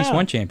get at least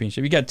one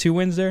championship. You got 2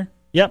 wins there.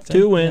 Yep,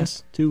 2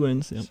 wins. Yeah. 2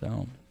 wins. Yep.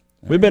 So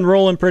we've been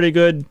rolling pretty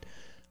good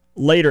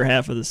later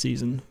half of the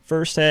season.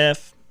 First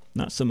half,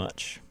 not so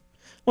much.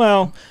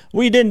 Well,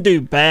 we didn't do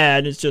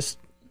bad. It's just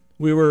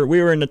we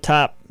were in the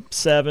top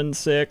 7,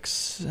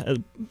 6,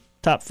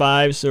 top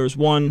 5. So there was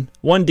one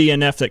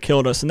DNF that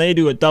killed us, and they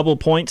do a double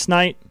points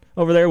night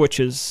over there, which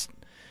is,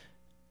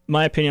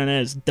 my opinion on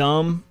that, is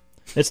dumb.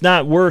 It's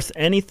not worth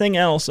anything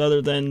else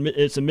other than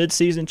it's a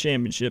mid-season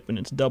championship and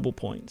it's double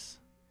points.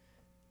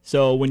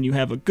 So when you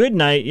have a good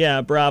night,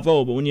 yeah,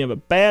 bravo. But when you have a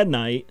bad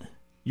night,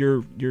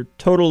 you're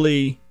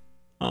totally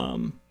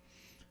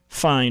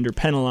fined or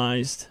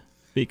penalized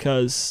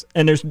because,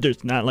 and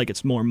there's not like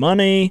it's more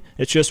money.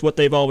 It's just what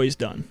they've always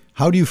done.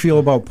 How do you feel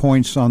about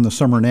points on the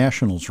Summer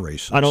Nationals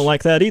races? I don't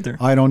like that either.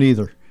 I don't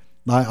either.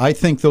 I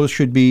think those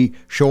should be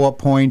show-up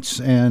points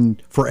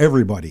and for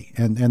everybody,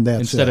 and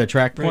that's instead it. of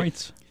track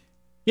points.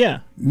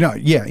 Yeah. No,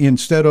 yeah,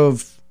 instead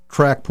of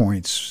track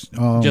points.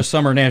 Just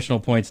Summer National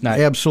points, not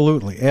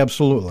absolutely.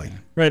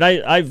 Right.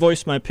 I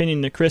voiced my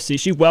opinion to Chrissy.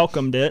 She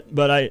welcomed it,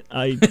 but I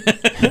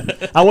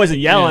I wasn't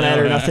yelling at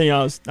her or nothing.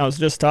 I was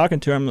just talking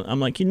to her. I'm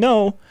like,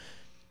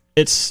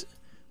 it's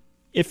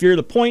if you're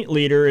the point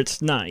leader,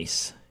 it's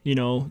nice.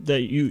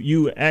 That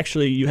you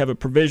actually have a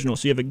provisional,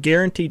 so you have a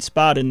guaranteed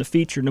spot in the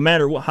feature. No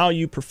matter how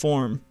you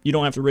perform, you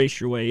don't have to race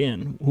your way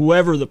in,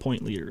 whoever the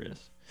point leader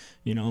is.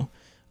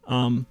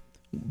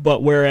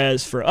 But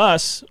whereas for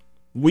us,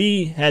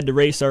 we had to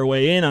race our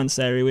way in on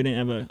Saturday. We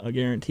didn't have a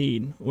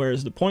guaranteed.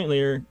 Whereas the point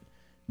leader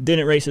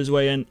didn't race his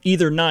way in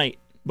either night,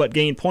 but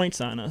gained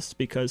points on us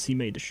because he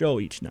made the show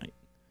each night.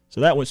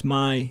 So that was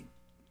my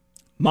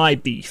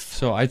beef.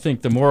 So I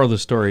think the moral of the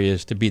story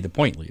is to be the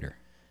point leader.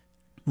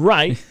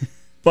 Right.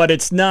 But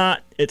it's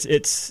not.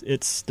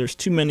 It's. There's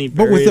too many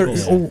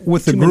variables. But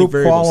with the group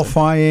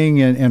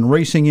qualifying and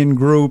racing in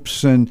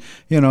groups, and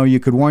you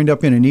could wind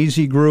up in an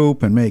easy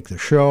group and make the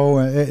show.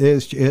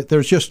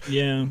 There's just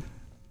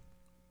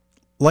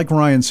like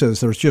Ryan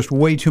says, there's just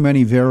way too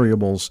many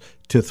variables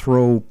to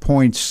throw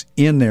points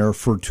in there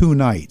for 2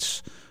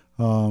 nights.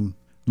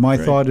 My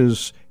thought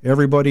is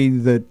everybody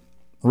that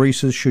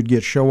races should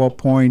get show-up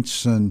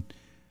points, and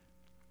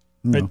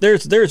right.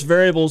 There's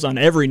variables on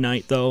every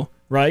night, though,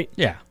 right?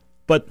 Yeah.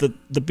 But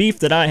the beef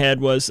that I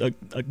had was a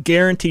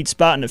guaranteed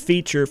spot in a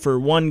feature for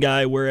one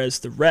guy, whereas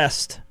the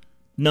rest,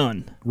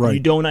 none. Right. You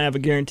don't have a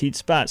guaranteed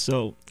spot,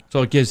 so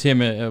it gives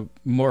him a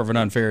more of an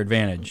unfair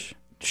advantage.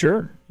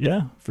 Sure.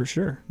 Yeah, for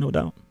sure. No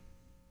doubt.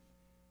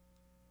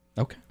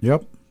 Okay.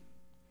 Yep.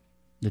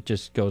 It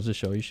just goes to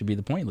show you should be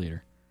the point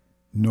leader.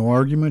 No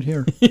argument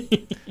here.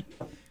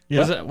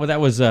 Yeah.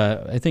 That was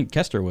I think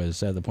Kester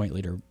was the point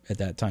leader at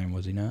that time,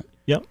 was he not?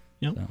 Yep.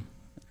 So,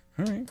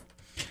 all right.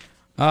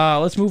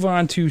 Let's move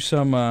on to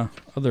some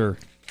other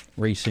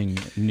racing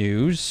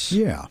news.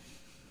 Yeah.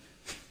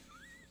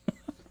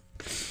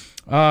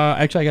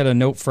 Actually, I got a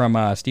note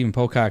from Stephen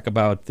Pocock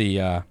about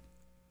the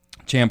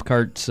Champ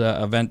Karts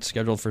event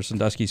scheduled for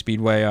Sandusky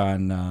Speedway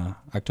on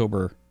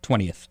October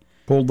 20th.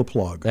 Pulled the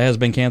plug. That has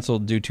been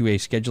canceled due to a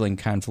scheduling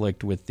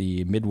conflict with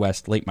the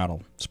Midwest Late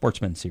Model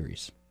Sportsman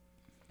Series.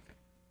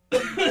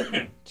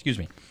 Excuse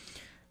me.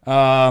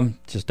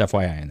 Just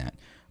FYI on that.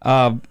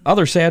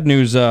 Other sad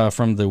news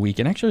from the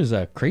weekend. Actually, it was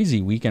a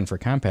crazy weekend for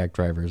compact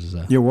drivers.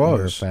 It was.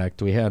 Matter of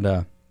fact, we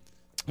had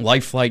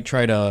Life Flight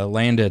try to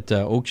land at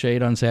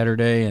Oakshade on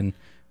Saturday and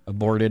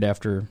aborted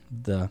after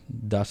the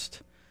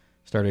dust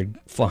started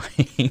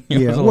flying.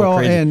 Crazy.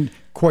 And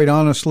quite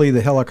honestly,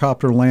 the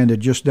helicopter landed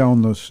just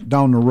down the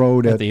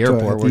road at the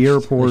airport.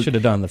 They should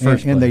have done the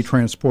first place. And they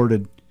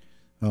transported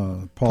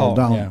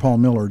Paul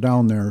Miller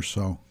down there.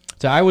 So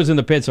I was in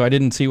the pit, so I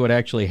didn't see what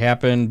actually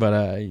happened,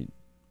 but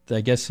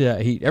I guess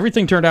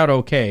everything turned out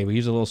okay. He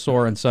was a little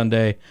sore on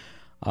Sunday,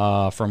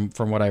 from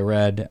what I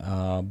read.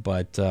 And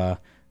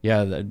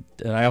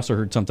I also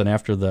heard something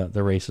after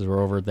the races were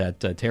over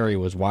that Terry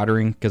was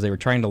watering because they were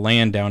trying to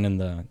land down in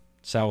the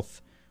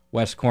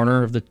southwest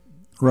corner of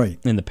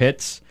in the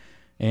pits,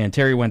 and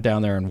Terry went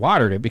down there and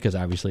watered it because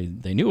obviously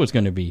they knew it was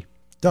going to be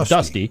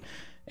dusty.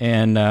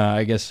 And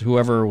I guess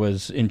whoever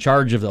was in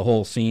charge of the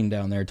whole scene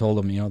down there told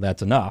him,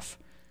 that's enough.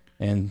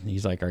 And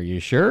he's like, "Are you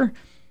sure?"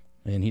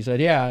 And he said,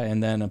 "Yeah."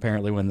 And then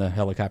apparently when the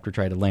helicopter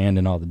tried to land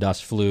and all the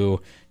dust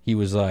flew, he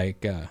was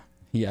like,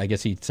 I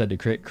guess he said to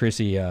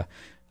Chrissy, "I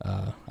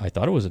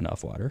thought it was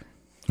enough water."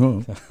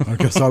 Oh, I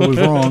guess I was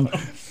wrong.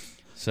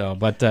 So,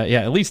 but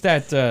at least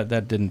that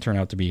didn't turn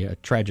out to be a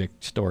tragic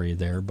story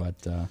there, but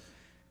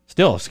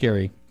still a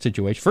scary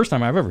situation. First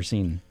time I've ever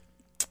seen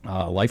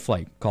life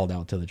flight called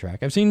out to the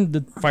track. I've seen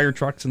the fire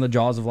trucks and the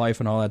jaws of life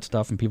and all that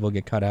stuff, and people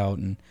get cut out.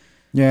 And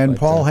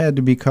Paul had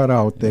to be cut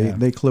out.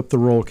 They clipped the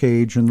roll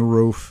cage and the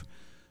roof.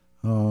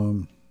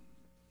 So,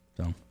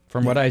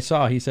 from what I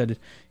saw, he said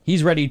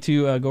he's ready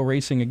to go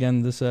racing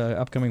again this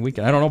upcoming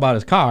weekend. I don't know about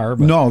his car.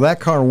 But no, that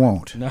car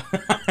won't. No.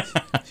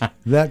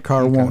 That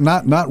car won't.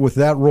 Not with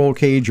that roll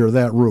cage or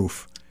that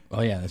roof.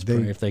 Oh, yeah.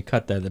 If they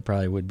cut that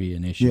probably would be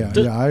an issue.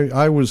 Yeah.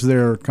 I was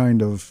there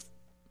kind of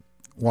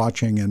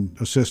watching and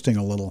assisting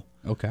a little.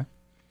 Okay.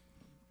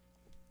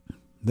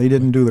 They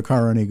didn't do the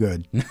car any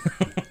good.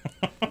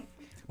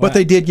 But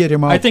they did get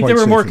him out. I think they were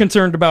safely. more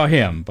concerned about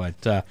him.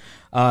 But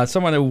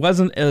someone who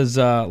wasn't as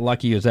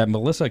lucky as that,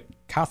 Melissa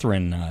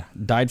Cothran,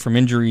 died from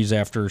injuries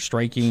after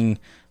striking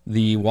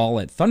the wall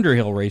at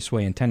Thunderhill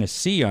Raceway in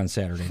Tennessee on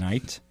Saturday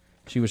night.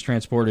 She was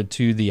transported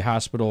to the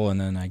hospital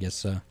and then, I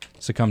guess,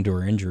 succumbed to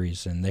her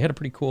injuries. And they had a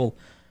pretty cool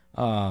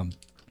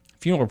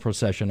funeral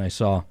procession I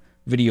saw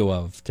video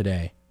of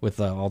today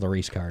with all the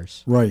race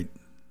cars. Right.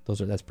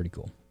 That's pretty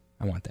cool.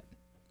 I want that.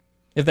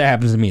 If that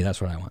happens to me, that's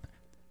what I want.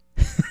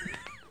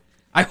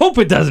 I hope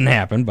it doesn't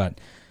happen, but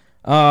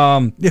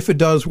if it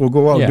does, we'll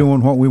go out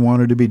doing what we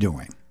wanted to be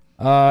doing.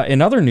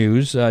 In other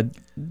news,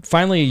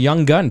 finally a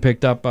young gun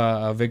picked up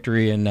a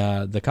victory in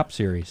the Cup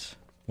Series.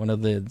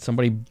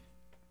 Somebody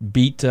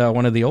beat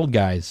one of the old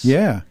guys.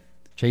 Yeah.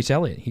 Chase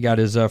Elliott. He got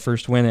his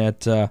first win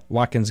at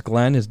Watkins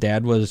Glen. His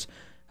dad was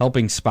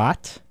helping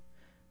spot,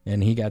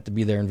 and he got to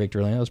be there in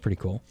Victory Lane. That was pretty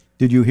cool.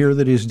 Did you hear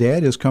that his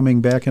dad is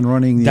coming back and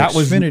running the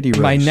Xfinity race? That was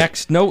my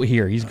next note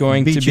here. He's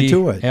going to be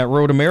at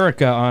Road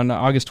America on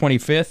August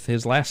 25th.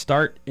 His last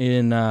start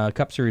in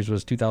Cup Series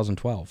was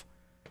 2012.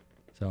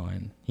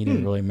 And he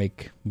didn't really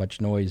make much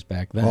noise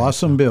back then.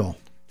 Awesome, Bill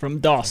from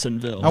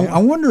Dawsonville. I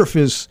wonder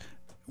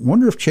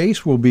if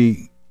Chase will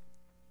be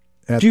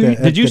at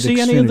Did you see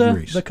any of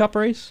race. the Cup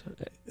race?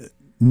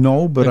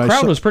 No, but the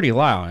crowd was pretty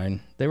loud, and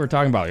they were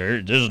talking about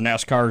this is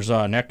NASCAR's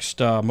next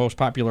most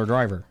popular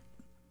driver.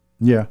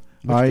 Yeah.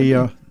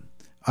 I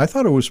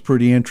thought it was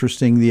pretty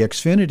interesting, the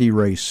Xfinity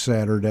race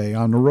Saturday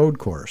on the road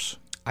course.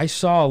 I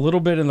saw a little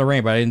bit in the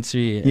rain, but I didn't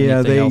see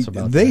anything else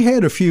about that. They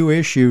had a few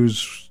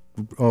issues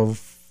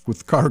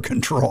with car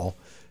control.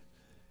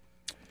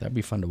 That'd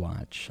be fun to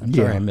watch. I'm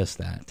sorry I missed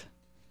that.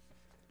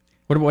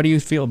 What do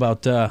you feel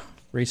about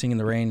racing in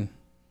the rain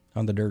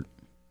on the dirt?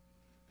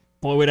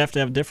 Boy, we'd have to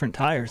have different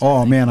tires.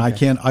 Oh, man, I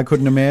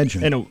couldn't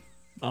imagine.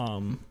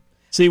 And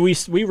see,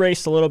 we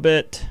raced a little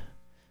bit.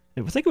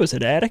 I think it was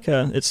at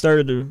Attica. It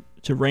started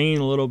to rain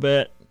a little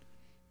bit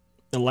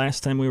the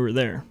last time we were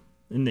there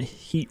in the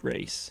heat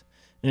race.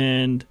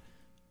 And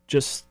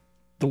just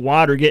the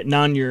water getting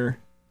on your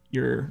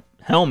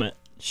helmet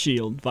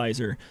shield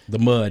visor. The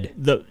mud.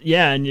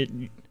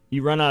 And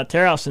you run out of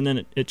tear house and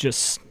then it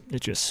just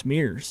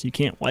smears. You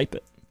can't wipe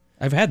it.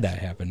 I've had that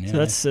happen.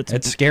 Yeah. So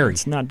that's scary.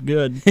 It's not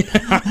good.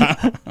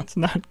 It's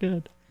not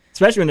good.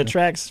 Especially when the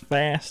track's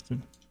fast.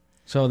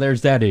 So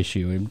there's that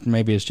issue.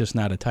 Maybe it's just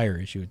not a tire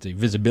issue. It's a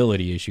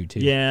visibility issue,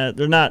 too. Yeah,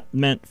 they're not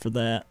meant for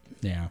that.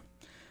 Yeah.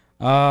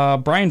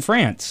 Brian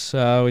France,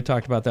 we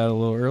talked about that a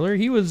little earlier.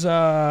 He was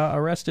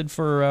arrested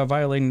for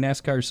violating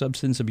NASCAR's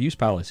substance abuse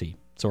policy,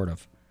 sort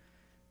of.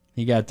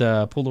 He got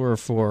pulled over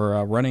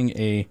for running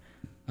a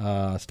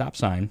stop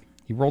sign.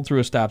 He rolled through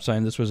a stop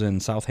sign. This was in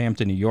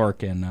Southampton, New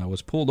York, and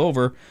was pulled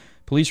over.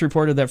 Police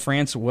reported that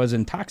France was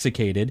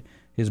intoxicated.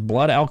 His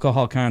blood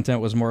alcohol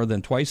content was more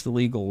than twice the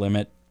legal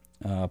limit.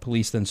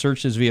 Police then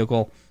searched his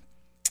vehicle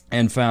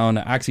and found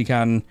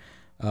OxyContin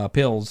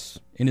pills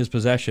in his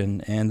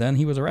possession, and then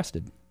he was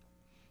arrested.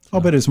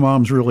 I'll bet his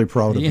mom's really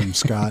proud of him,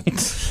 Scott.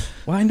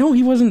 Well, I know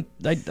he wasn't,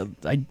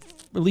 at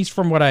least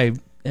from what I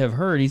have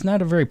heard, he's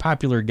not a very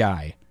popular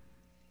guy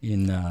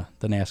in the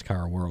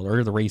NASCAR world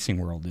or the racing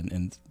world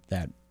in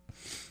that.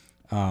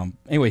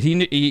 Anyway,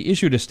 he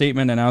issued a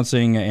statement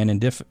announcing an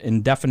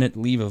indefinite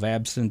leave of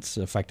absence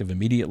effective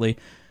immediately.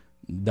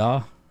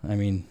 I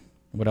mean,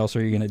 what else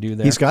are you going to do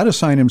there? He's got to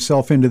sign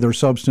himself into their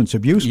substance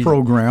abuse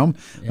program.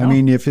 Yeah. I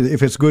mean, if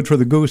it's good for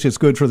the goose, it's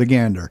good for the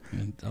gander.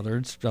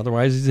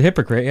 Otherwise, he's a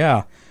hypocrite,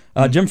 yeah.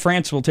 Jim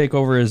France will take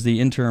over as the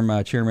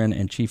interim chairman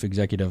and chief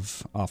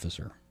executive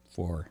officer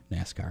for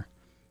NASCAR.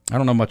 I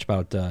don't know much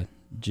about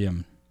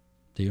Jim.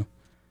 Do you?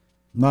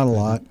 Not a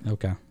lot.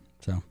 Okay.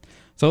 So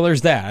So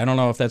there's that. I don't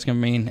know if that's going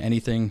to mean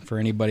anything for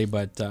anybody,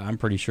 but I'm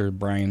pretty sure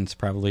Brian's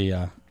probably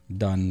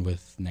done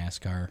with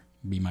NASCAR,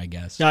 be my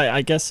guess.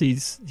 I guess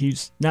he's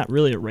not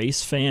really a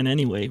race fan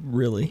anyway,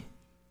 really.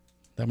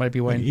 That might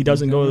be why He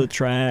doesn't go to the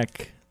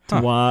track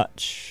to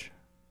watch.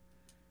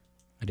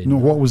 I didn't know.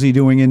 What was he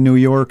doing in New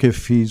York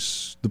if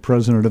he's the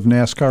president of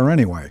NASCAR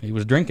anyway? He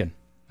was drinking,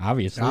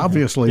 obviously.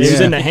 Obviously, He was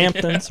yeah. in the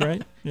Hamptons,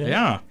 right?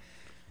 Yeah.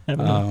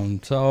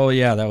 Evidently. So,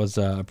 yeah, that was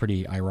a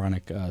pretty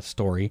ironic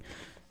story.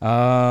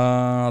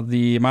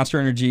 The Monster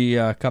Energy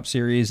Cup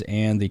Series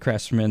and the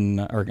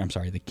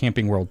the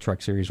Camping World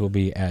Truck Series will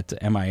be at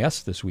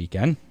MIS this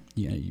weekend.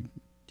 Do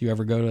you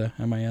ever go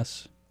to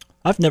MIS?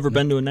 I've never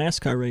been to a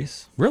NASCAR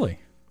race. Really?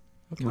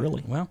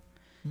 Really? Well,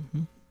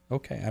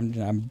 okay.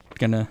 I'm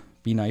going to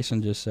be nice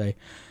and just say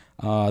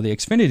the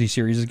Xfinity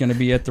Series is going to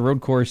be at the road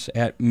course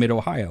at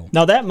Mid-Ohio.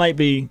 Now, that might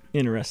be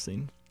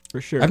interesting, for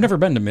sure. I've never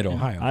been to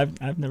Mid-Ohio.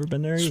 I've never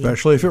been there either.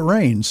 Especially if it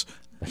rains.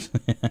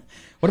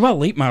 What about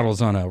late models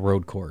on a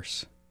road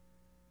course?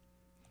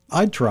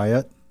 I'd try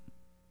it.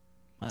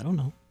 I don't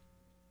know.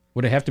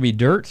 Would it have to be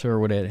dirt, or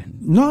would it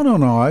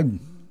No. I'd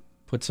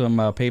put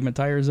some pavement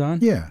tires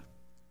on? yeah.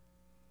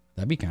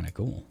 That'd be kind of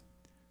cool.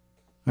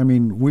 I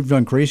mean, we've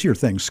done crazier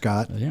things,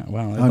 Scott. Yeah,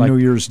 well, On New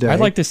Year's Day.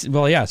 I'd like to.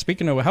 Well, yeah.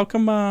 Speaking of, how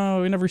come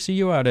we never see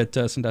you out at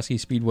Sandusky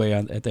Speedway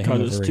at the Because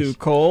Hanover it's race? too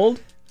cold,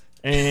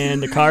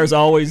 and the car's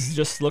always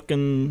just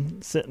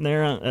sitting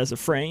there as a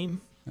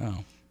frame.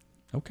 Oh,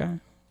 okay.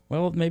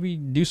 Well, maybe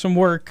do some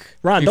work.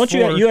 Ron, don't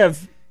before-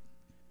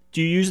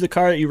 do you use the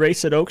car that you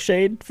race at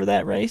Oakshade for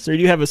that race, or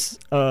do you have a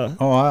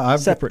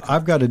separate?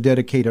 I've got a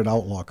dedicated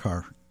outlaw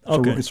car.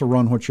 Okay. It's a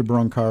run what you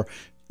brung car.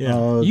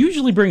 Yeah. You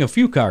usually bring a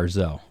few cars,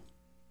 though.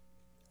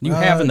 You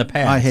have in the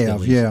past. I at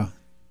have, least. yeah.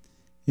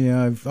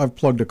 Yeah, I've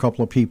plugged a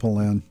couple of people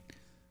in.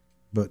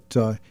 But,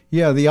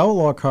 the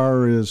outlaw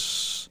car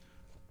is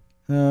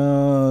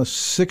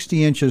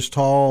 60 inches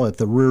tall at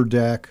the rear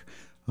deck.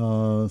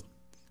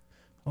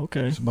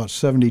 Okay. It's about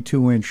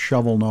 72-inch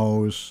shovel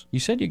nose. You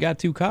said you got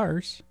 2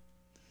 cars.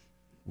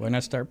 Why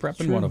not start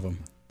prepping True. one of them?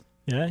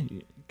 Yeah,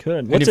 you could.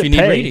 And What's if it you need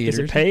pay? radiators-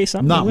 Does it pay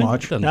something? Not to win?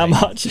 much. Doesn't Not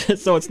pay. much.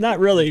 So it's not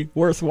really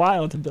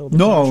worthwhile to build.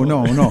 No.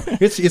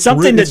 It's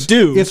Something to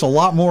do. It's a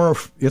lot more.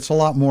 It's a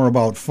lot more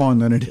about fun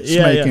than it is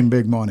Yeah, making yeah.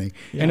 big money.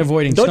 And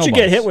avoiding Don't you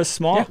get snowballs. hit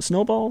with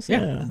snowballs?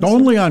 Yeah.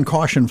 Only on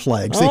caution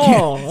flags. They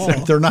can't.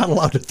 Oh. They're not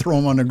allowed to throw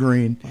them on the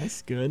green.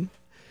 That's good.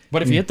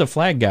 But if you hit the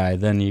flag guy,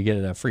 then you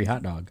get a free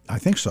hot dog. I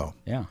think so.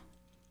 Yeah.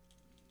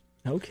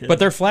 Okay. But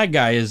their flag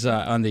guy is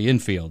on the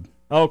infield.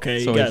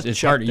 okay. So you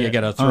it's hard. You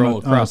got to On throw a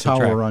across the tower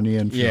track. on the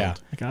infield. Yeah.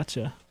 I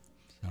gotcha.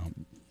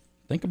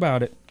 Think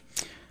about it.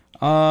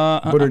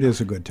 But it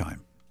is a good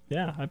time.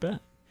 Yeah, I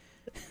bet.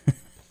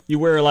 You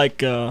wear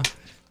like a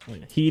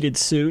heated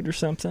suit or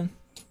something?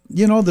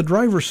 You know, the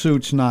driver's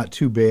suit's not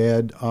too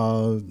bad.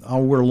 I'll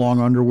wear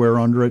long underwear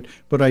under it,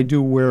 but I do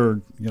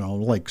wear,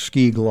 like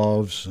ski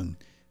gloves, and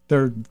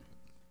they're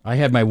I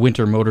had my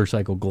winter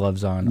motorcycle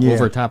gloves on Yeah.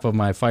 over top of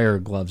my fire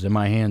gloves. In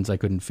my hands, I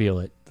couldn't feel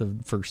it the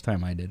first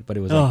time I did it, but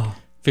it was like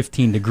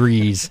 15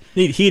 degrees.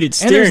 Need heated And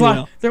steering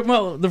there's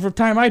wheel. the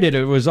time I did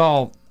it, it was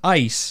all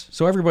ice,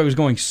 so everybody was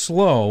going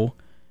slow,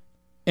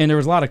 and there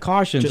was a lot of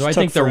caution. Just So I took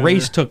think the forever.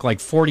 race took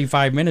like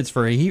 45 minutes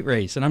for a heat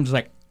race, and I'm just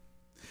like,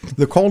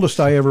 the coldest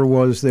I ever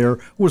was there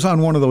was on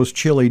one of those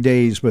chilly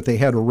days, but they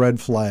had a red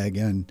flag,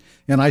 and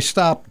I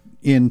stopped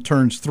in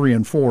turns 3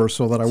 and 4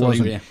 so that I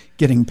wasn't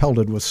getting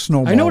pelted with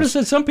snowballs. I noticed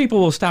that some people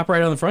will stop right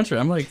on the front street.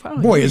 I'm like, wow,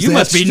 Boy, is you that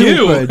must be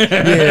stupid. new.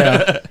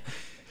 Yeah.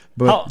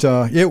 But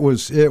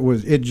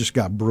it just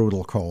got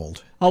brutal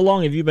cold. How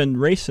long have you been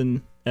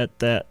racing at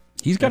that?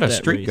 He's got at a that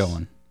streak race?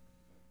 going.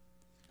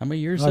 How many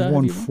years? I've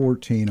won have you won?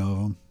 14 of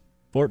them.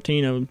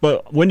 14 of them.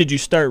 But when did you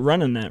start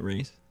running that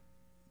race?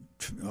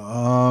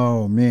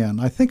 Oh man,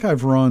 I think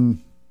I've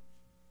run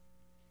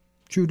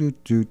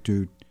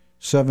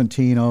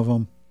 17 of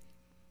them.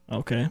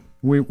 Okay.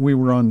 We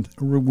ran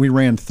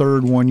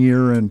third one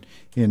year in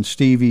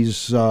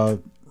Stevie's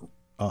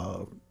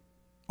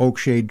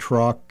Oakshade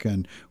truck,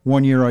 and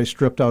one year I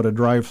stripped out a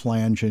drive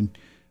flange and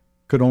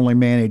could only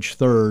manage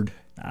third.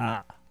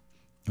 But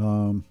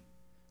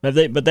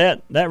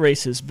that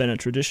race has been a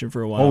tradition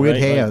for a while. Oh, it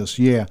right? has,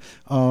 yeah.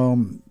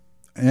 And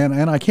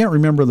I can't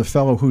remember the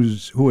fellow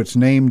who it's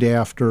named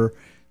after,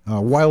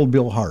 Wild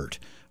Bill Hart.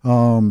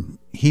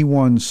 He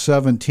won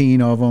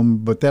 17 of them,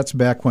 but that's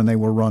back when they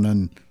were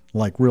running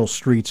like real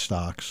street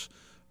stocks.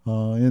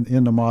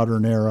 In the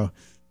modern era,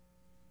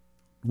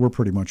 we're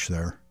pretty much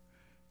there.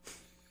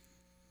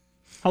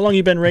 How long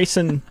you been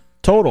racing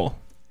total?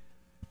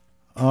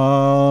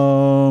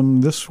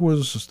 This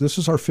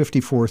is our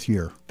 54th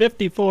year.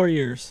 54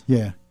 years.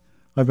 Yeah,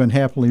 I've been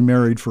happily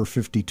married for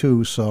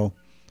 52. So,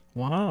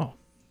 Wow.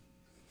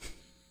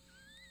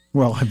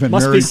 well, I've been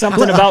Must married. be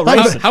something about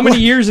racing. How many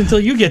years until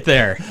you get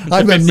there?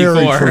 I've been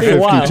married for 54.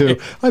 Wow.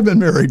 52. I've been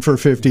married for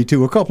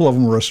 52. A couple of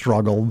them were a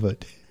struggle,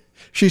 but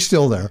she's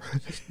still there.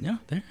 Yeah,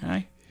 there.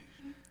 Hi.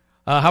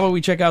 How about we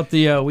check out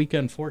the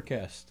weekend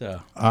forecast?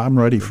 I'm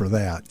ready for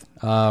that.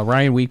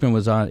 Ryan Weekman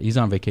he's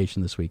on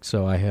vacation this week,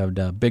 so I have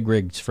Big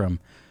Rigs from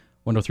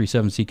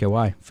 103.7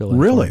 CKY. Fill in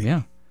Really? for,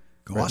 yeah.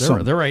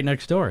 Awesome. They're right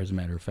next door, as a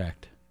matter of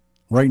fact.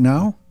 Right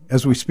now,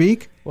 as we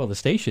speak? Well, the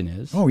station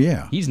is. Oh,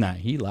 yeah. He's not.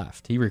 He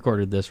left. He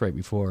recorded this right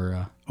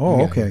before.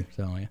 Oh, okay. Here.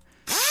 So, yeah.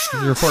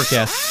 Here's your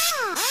forecast.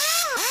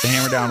 The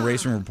Hammer Down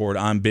Racing Report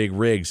on Big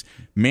Rigs.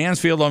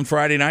 Mansfield on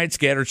Friday night,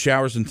 scattered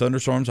showers and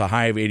thunderstorms, a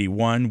high of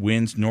 81,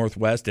 winds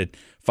northwest at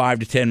 5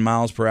 to 10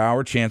 miles per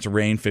hour, chance of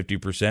rain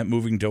 50%.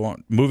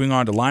 Moving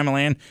on to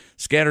Limaland,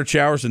 scattered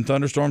showers and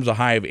thunderstorms, a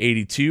high of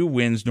 82,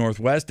 winds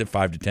northwest at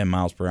 5 to 10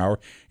 miles per hour,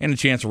 and a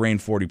chance of rain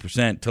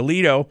 40%.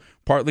 Toledo,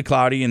 partly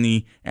cloudy in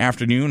the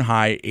afternoon,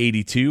 high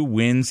 82,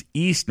 winds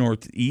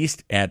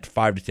east-northeast at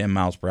 5 to 10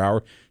 miles per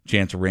hour,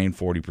 chance of rain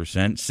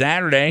 40%.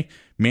 Saturday,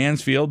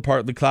 Mansfield,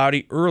 partly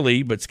cloudy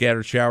early, but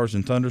scattered showers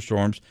and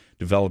thunderstorms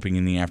developing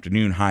in the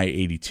afternoon, high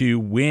 82.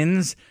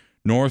 Winds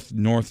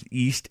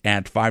north-northeast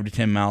at 5 to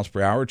 10 miles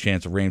per hour,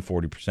 chance of rain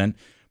 40%.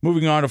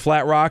 Moving on to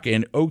Flat Rock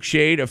and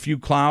Oakshade, a few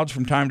clouds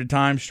from time to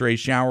time, stray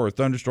shower or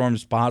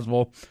thunderstorms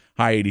possible,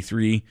 high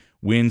 83.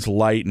 Winds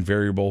light and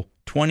variable,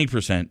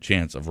 20%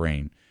 chance of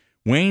rain.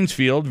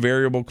 Waynesfield,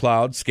 variable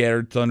clouds,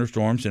 scattered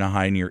thunderstorms, and a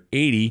high near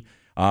 80.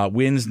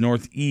 Winds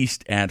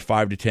northeast at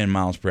 5 to 10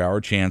 miles per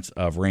hour, chance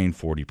of rain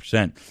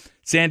 40%.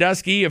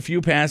 Sandusky, a few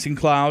passing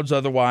clouds,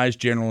 otherwise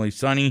generally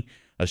sunny.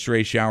 A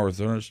stray shower or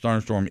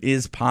thunderstorm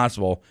is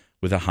possible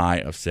with a high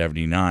of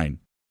 79.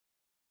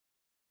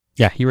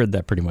 Yeah, he read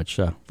that pretty much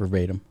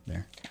verbatim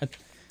there.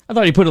 I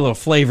thought he put a little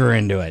flavor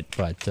into it,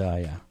 but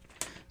yeah.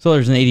 So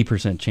there's an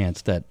 80%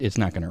 chance that it's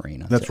not going to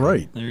rain. That's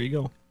right. There you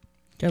go.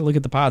 Got to look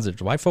at the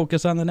positives. Why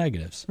focus on the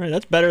negatives? Right,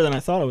 that's better than I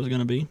thought it was going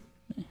to be.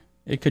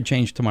 It could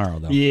change tomorrow,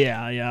 though.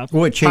 Yeah.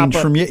 Well, it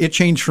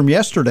changed from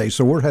yesterday,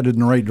 so we're headed in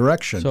the right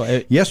direction.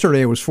 So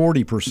yesterday it was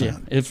 40%. Yeah.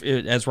 If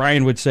as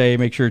Ryan would say,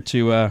 make sure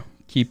to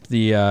keep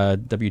the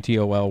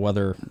WTOL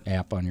weather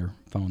app on your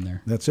phone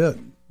there. That's it.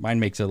 Mine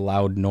makes a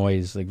loud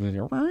noise, like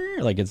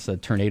it's a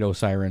tornado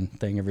siren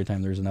thing every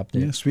time there's an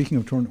update. Yeah. Speaking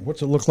of tornado,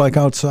 what's it look like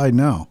outside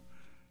now?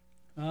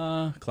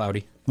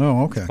 Cloudy.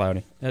 Oh, okay. It's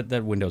cloudy.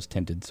 That window's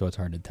tinted, so it's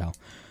hard to tell.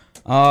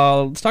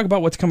 Let's talk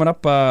about what's coming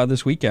up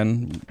this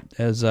weekend.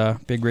 As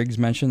Big Rigs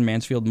mentioned,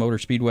 Mansfield Motor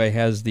Speedway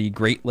has the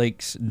Great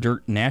Lakes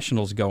Dirt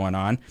Nationals going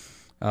on.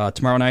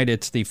 Tomorrow night,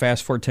 it's the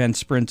Fast 410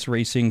 Sprints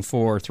racing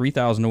for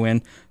 $3,000 to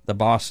win, the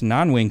Boss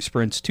Non-Wing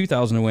Sprints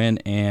 $2,000 to win,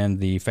 and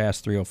the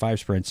Fast 305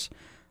 Sprints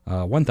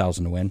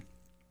 $1,000 to win.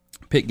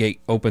 Pit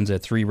gate opens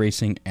at 3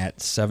 racing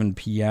at 7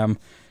 p.m.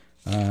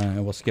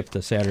 We'll skip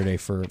to Saturday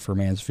for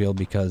Mansfield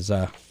because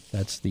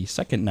that's the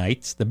second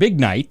night, the big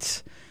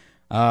night.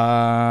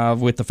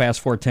 With the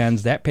Fast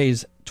 410s, that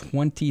pays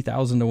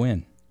 $20,000 to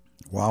win.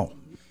 Wow.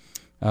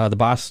 The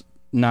Boss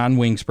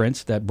Non-Wing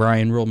Sprints that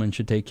Brian Ruhlman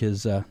should take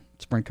his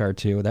sprint car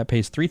to, that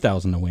pays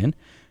 $3,000 to win.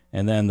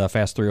 And then the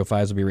Fast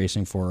 305s will be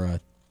racing for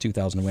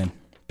 $2,000 to win.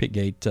 Pit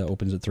gate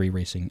opens at 3,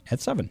 racing at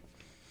 7.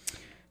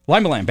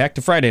 Limaland, back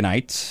to Friday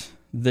night.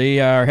 They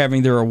are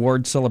having their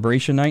award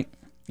celebration night,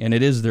 and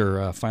it is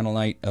their final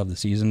night of the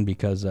season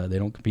because they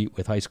don't compete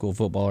with high school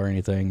football or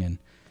anything, and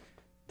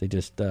they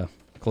just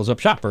close up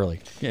shop early.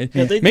 Yeah,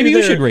 maybe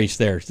you should race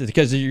there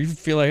because you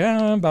feel like,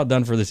 I'm about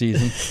done for the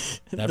season.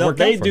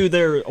 They do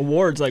their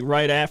awards like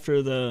right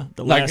after the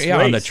last race.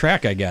 On the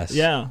track, I guess.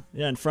 Yeah,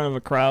 in front of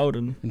a crowd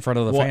and in front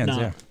of the fans,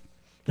 yeah.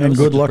 And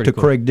good luck to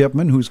Craig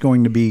Dipman, who's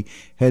going to be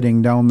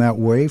heading down that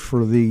way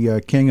for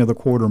the King of the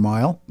Quarter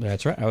Mile.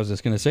 That's right. I was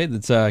just going to say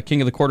that's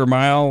King of the Quarter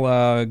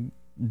Mile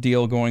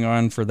deal going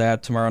on for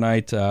that tomorrow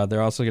night.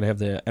 They're also going to have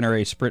the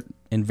NRA Sprint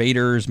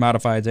Invaders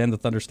Modifieds and the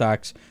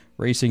Thunderstocks.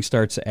 Racing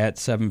starts at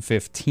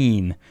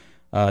 7:15.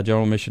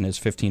 General admission is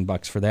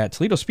 $15 for that.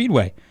 Toledo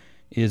Speedway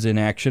is in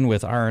action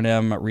with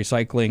R&M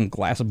Recycling,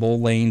 Glass Bowl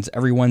Lanes,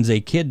 Everyone's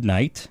a Kid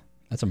Night.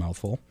 That's a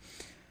mouthful.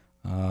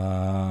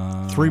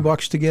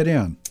 $3 to get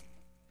in.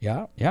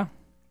 Yeah.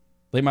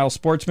 Late Model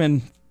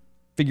Sportsman,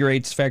 Figure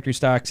Eights, Factory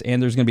Stocks,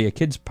 and there's going to be a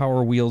Kids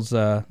Power Wheels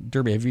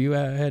Derby. Have you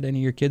had any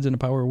of your kids in a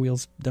Power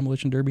Wheels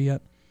Demolition Derby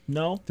yet?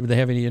 No. Do they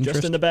have any interest?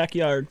 Just in the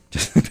backyard.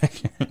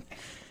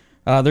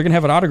 They're going to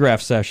have an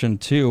autograph session,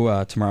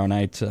 too, tomorrow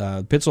night.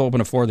 Pits will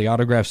open at 4. The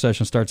autograph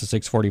session starts at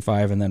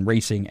 6:45, and then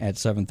racing at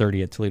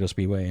 7:30 at Toledo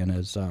Speedway. And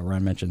as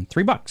Ron mentioned,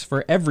 $3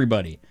 for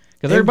everybody,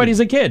 because everybody's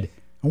a kid.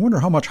 I wonder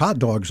how much hot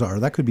dogs are.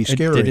 That could be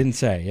scary. They didn't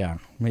say, yeah.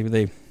 Maybe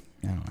they...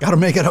 Got to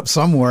make it up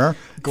somewhere.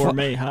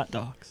 Gourmet hot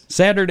dogs.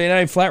 Saturday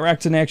night, Flat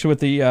Rock's in action with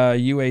the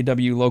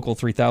UAW Local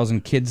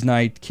 3000 Kids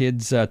Night.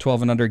 Kids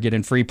 12 and under get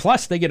in free.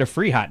 Plus, they get a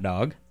free hot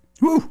dog.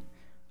 Woo!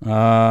 They're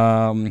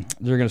going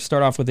to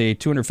start off with a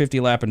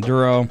 250-lap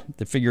enduro.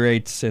 The figure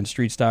eights and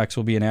street stocks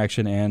will be in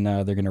action, and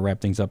they're going to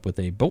wrap things up with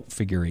a boat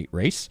figure eight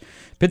race.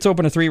 Pits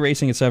open at 3,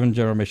 racing at 7.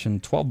 General admission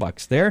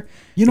 $12 there.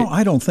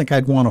 I don't think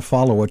I'd want to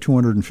follow a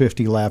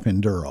 250-lap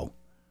enduro.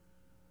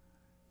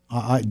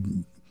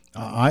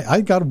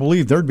 I got to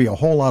believe there'd be a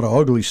whole lot of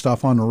ugly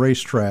stuff on the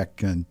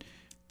racetrack, and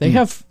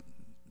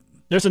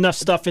there's enough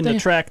stuff in the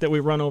track that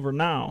we run over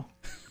now.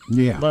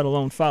 Yeah, let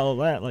alone follow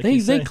that. Like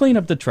they clean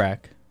up the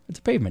track. It's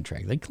a pavement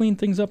track. They clean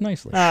things up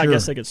nicely. Sure. I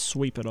guess they could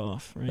sweep it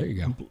off. Right? There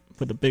you go.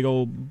 Put the big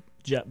old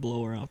jet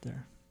blower out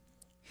there.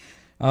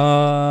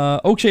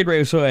 Oakshade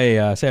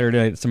Raceway, Saturday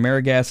night. It's a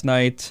Marigas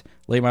night.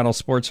 Late model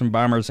sports and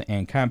bombers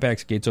and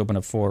compacts. Gates open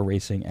at 4,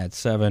 racing at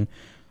 7.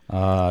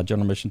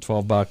 General admission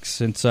 $12.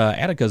 Since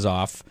Attica's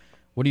off,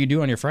 what do you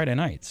do on your Friday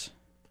nights?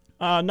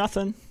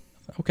 Nothing.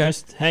 Okay.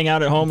 Just hang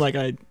out at home like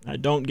I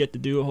don't get to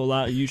do a whole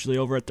lot. Usually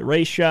over at the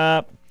race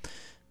shop.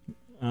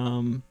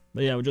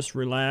 But yeah, we'll just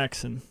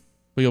relax and.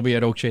 Well, you'll be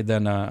at Oakshade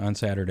then on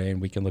Saturday,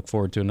 and we can look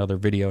forward to another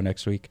video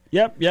next week.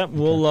 Yep. Okay.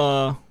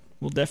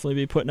 We'll definitely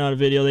be putting out a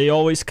video. They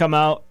always come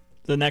out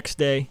the next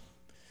day.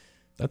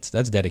 That's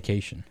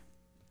dedication.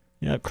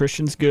 Yeah,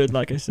 Christian's good,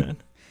 like I said.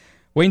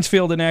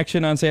 Waynesfield in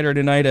action on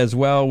Saturday night as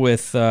well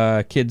with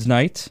Kids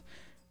Night.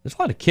 There's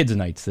a lot of kids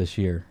nights this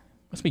year.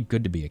 Must be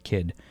good to be a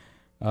kid.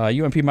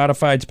 UMP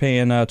Modified's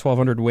paying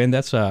 $1,200 to win.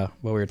 That's what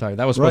we were talking.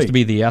 That was supposed to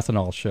be the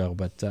ethanol show,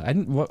 but I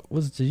didn't.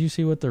 Did you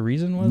see what the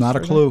reason was? Not a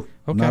clue.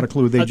 Okay. Not a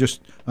clue. They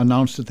just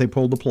announced that they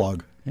pulled the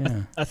plug.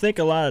 Yeah. I think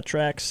a lot of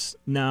tracks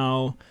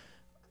now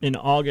in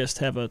August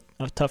have a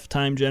tough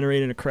time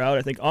generating a crowd.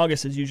 I think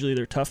August is usually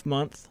their tough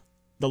month,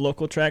 the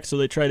local tracks, so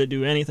they try to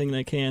do anything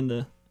they can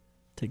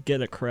to get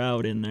a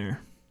crowd in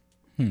there.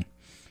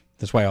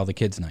 That's why all the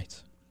kids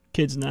nights.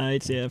 Kids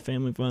nights, yeah,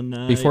 family fun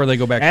night. Before they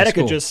go back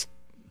Attica to school.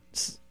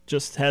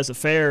 just has a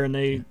fair and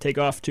they take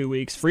off 2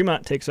 weeks.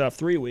 Fremont takes off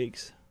 3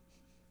 weeks.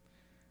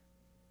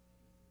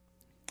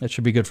 That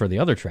should be good for the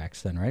other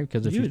tracks then, right?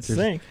 Because if you would there's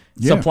think.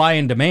 supply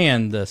and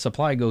demand, the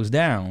supply goes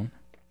down.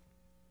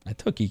 I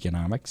took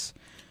economics.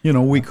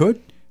 We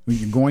could.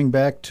 Going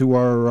back to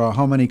our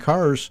how many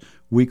cars,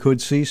 we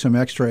could see some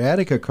extra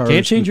Attica cars.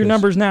 Can't change your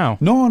numbers now.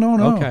 No.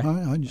 Okay.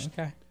 I just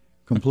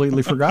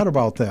completely forgot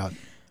about that.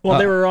 Well,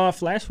 they were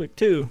off last week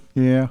too.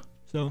 Yeah.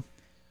 So.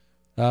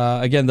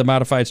 Again, the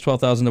Modified's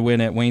 $12,000 to win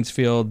at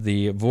Waynesfield.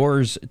 The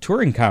Vors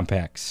Touring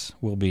Compacts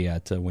will be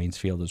at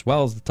Waynesfield as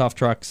well as the Tough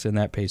Trucks, and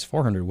that pays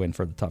 $400 win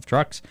for the Tough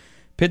Trucks.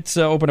 Pits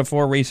open at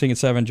 4, racing at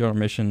 7, general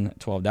admission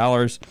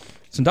 $12.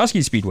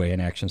 Sandusky Speedway in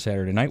action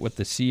Saturday night with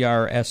the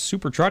CRS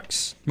Super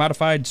Trucks,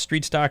 Modified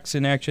Street Stocks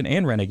in action,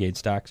 and Renegade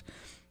Stocks.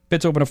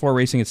 Pits open at 4,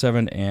 racing at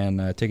 7,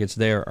 and tickets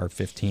there are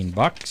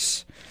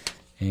 $15.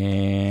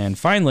 And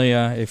finally,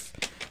 if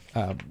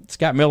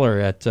Scott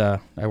Miller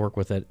I work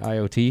with at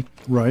IoT.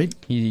 Right.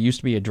 He used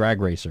to be a drag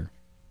racer.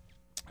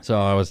 So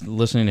I was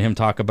listening to him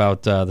talk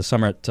about the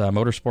Summit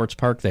Motorsports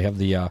Park. They have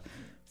the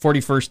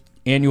 41st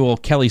annual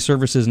Kelly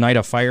Services Night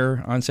of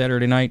Fire on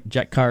Saturday night.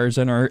 Jet cars,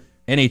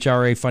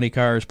 NHRA funny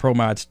cars, Pro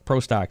Mods, Pro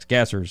Stocks,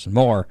 gassers, and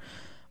more.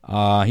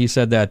 He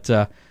said that.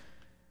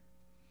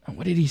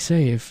 What did he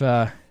say?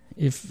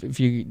 If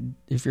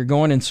you're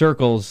going in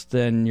circles,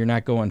 then you're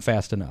not going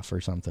fast enough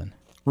or something.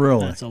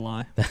 Really? That's a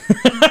lie.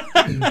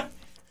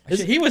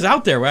 He was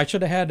out there. I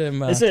should have had him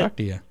talk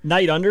to you.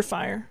 Night Under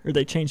Fire, or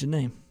they changed the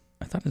name?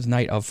 I thought it was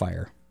Night of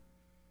Fire.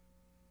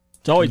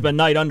 It's always been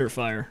Night Under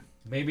Fire.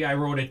 Maybe I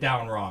wrote it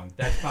down wrong.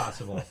 That's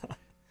possible.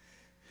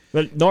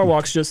 But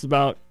Norwalk's just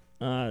about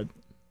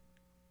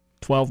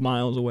 12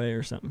 miles away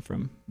or something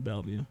from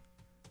Bellevue.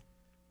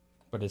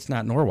 But it's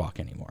not Norwalk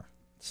anymore.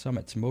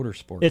 Summit's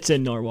Motorsport. It's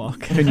in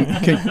Norwalk.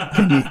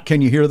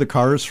 Can you hear the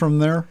cars from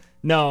there?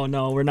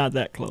 No, we're not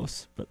that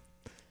close. But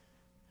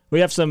we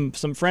have some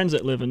friends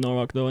that live in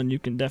Norwalk, though, and you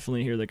can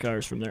definitely hear the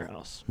cars from their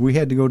house. We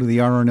had to go to the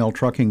R&L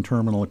trucking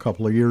terminal a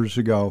couple of years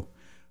ago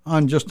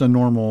on just a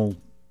normal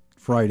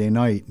Friday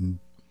night, and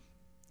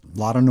a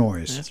lot of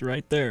noise. That's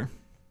right there.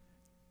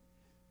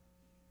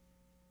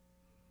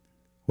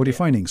 What are you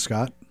finding,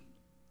 Scott?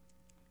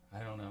 I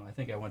don't know. I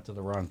think I went to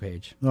the wrong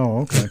page.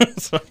 Oh, okay.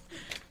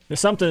 There's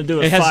something to do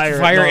with it has fire.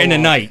 Fire in the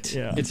night.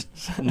 Yeah. It's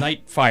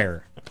night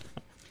fire.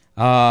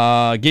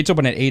 Gates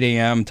open at 8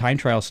 a.m. Time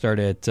trials start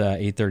at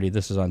 8:30.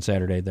 This is on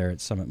Saturday there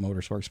at Summit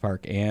Motorsports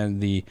Park. And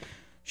the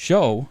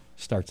show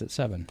starts at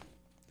 7.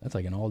 That's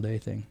like an all-day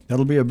thing.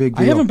 That'll be a big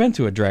deal. I haven't been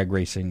to a drag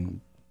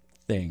racing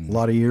thing. A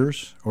lot of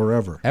years or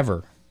ever?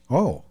 Ever.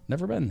 Oh.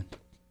 Never been.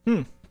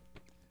 I'm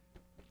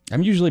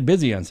usually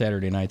busy on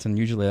Saturday nights, and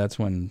usually that's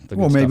when the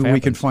good stuff maybe we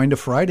happens. could find a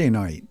Friday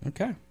night.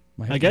 Okay.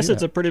 I guess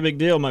it's a pretty big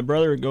deal. My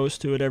brother goes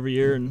to it every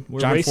year, and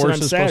we're John racing Force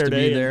on is supposed to be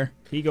Saturday. there.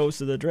 He goes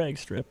to the drag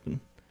strip. And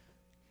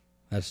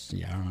That's,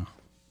 I don't know.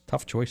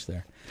 Tough choice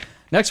there.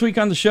 Next week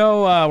on the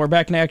show, we're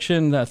back in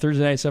action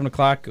Thursday night, 7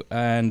 o'clock,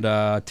 and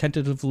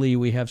tentatively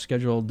we have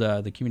scheduled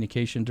the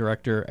communication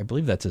director, I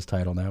believe that's his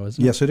title now,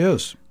 isn't it? Yes, it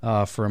is.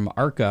 From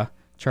ARCA,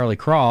 Charlie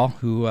Crawl,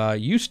 who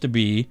used to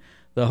be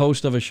the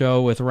host of a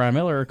show with Ron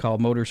Miller called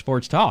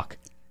Motorsports Talk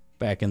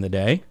back in the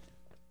day.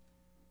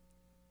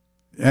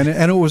 And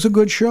it was a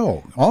good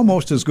show,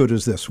 almost as good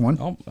as this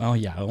one. Oh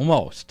yeah,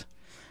 almost.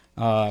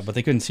 But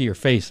they couldn't see your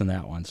face in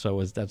that one,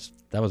 so that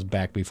was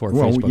back before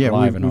Well, Facebook yeah,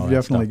 Live and all we've that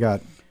definitely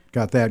stuff.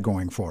 got that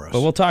going for us.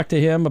 But we'll talk to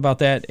him about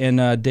that,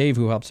 and Dave,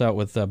 who helps out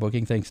with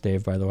booking. Thanks,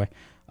 Dave, by the way.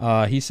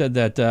 He said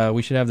that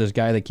we should have this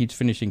guy that keeps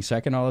finishing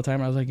second all the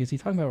time. I was like, is he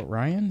talking about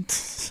Ryan?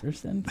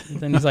 And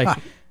then he's like,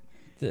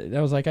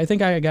 I was like, I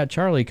think I got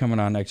Charlie coming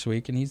on next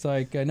week. And he's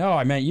like, no,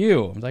 I meant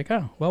you. I was like,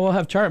 oh, well, we'll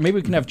have Charlie. Maybe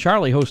we can have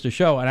Charlie host a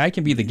show, and I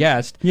can be the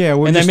guest. Yeah,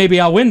 and then maybe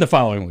I'll win the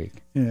following week.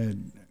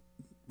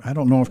 I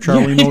don't know if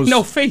Charlie knows.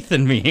 No faith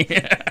in me.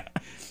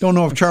 Don't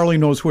know if Charlie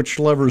knows which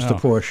levers to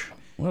push.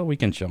 Well, we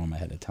can show them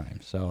ahead of time.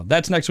 So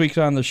that's next week's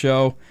on the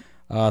show.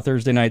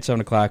 Thursday night,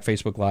 7 o'clock,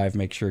 Facebook Live.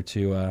 Make sure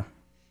to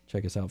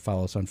check us out.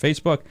 Follow us on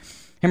Facebook.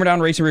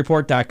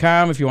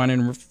 HammerdownRacingReport.com if you want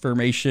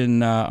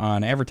information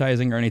on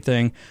advertising or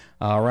anything.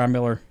 Ron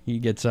Miller, he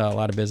gets a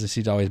lot of business.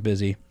 He's always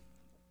busy.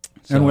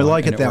 So, and we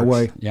like it that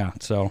way. Yeah,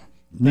 so...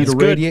 Need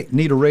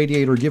a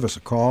radiator, give us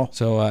a call.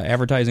 So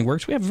advertising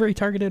works. We have a very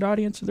targeted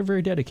audience. They're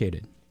very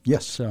dedicated.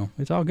 Yes. So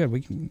it's all good. We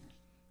can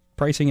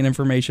pricing and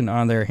information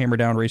on there,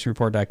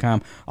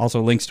 HammerdownRacingReport.com.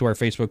 Also links to our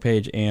Facebook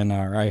page and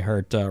our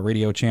iHeart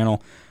radio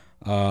channel.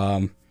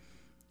 Don't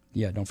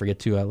forget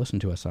to listen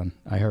to us on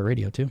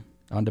iHeartRadio too,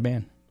 on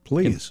demand.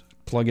 Please.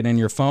 Plug it in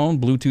your phone,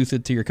 Bluetooth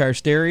it to your car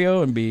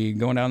stereo, and be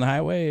going down the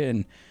highway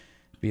and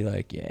be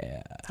like,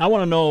 yeah. I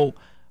want to know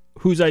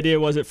whose idea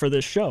was it for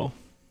this show,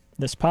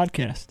 this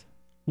podcast?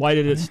 Why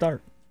did it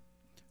start?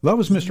 That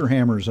was Mr.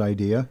 Hammer's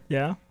idea.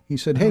 Yeah? He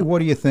said, hey, what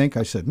do you think?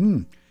 I said,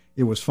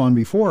 it was fun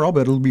before. I'll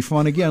bet it'll be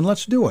fun again.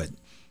 Let's do it.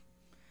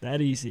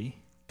 That easy.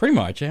 Pretty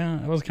much, yeah.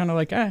 I was kind of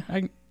like,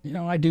 I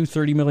do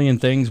 30 million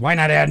things. Why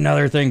not add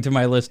another thing to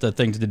my list of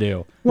things to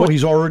do? Well,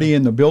 he's already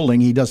in the building.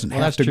 He doesn't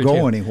have to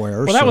go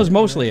anywhere. Well, that was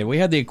mostly it. We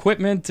had the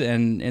equipment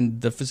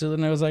and the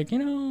facility, and I was like,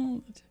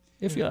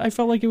 I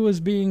felt like it was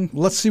being...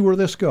 Let's see where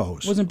this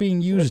goes. Wasn't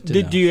being used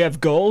Do you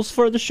have goals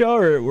for the show,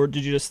 or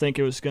did you just think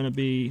it was going to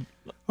be...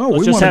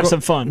 let's just have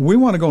some fun? We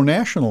want to go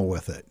national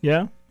with it.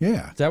 Yeah?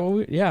 Yeah. Is that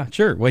what yeah,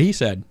 sure. What he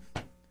said.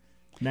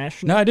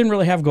 National? No, I didn't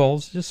really have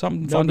goals. Just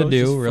something fun to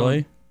do,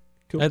 really.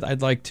 Cool.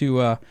 I'd like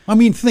to...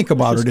 think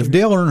about it. If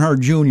Dale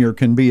Earnhardt Jr.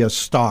 can be a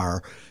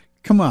star,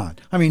 come on.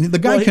 I mean, the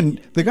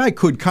guy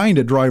could kind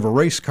of drive a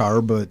race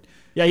car, but...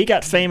 Yeah, he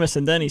got famous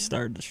and then he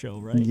started the show,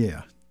 right?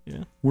 Yeah.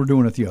 Yeah. We're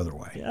doing it the other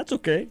way. Yeah, that's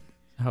okay.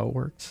 How it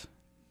works,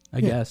 I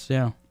guess,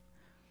 yeah.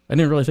 I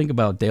didn't really think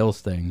about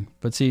Dale's thing,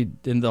 but see,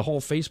 in the whole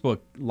Facebook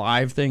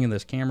Live thing and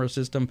this camera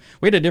system,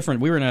 we had a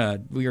different. We were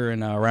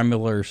in a Ron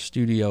Miller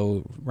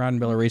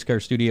Race Car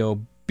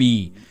Studio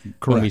B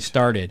when we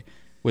started,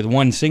 with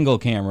one single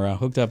camera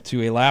hooked up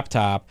to a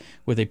laptop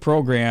with a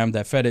program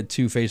that fed it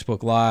to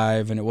Facebook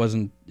Live, and it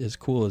wasn't as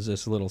cool as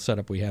this little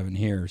setup we have in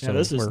here. So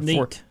this is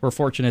neat. We're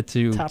fortunate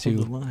to Top of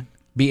the line.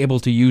 be able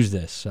to use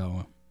this.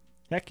 So,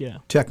 heck yeah,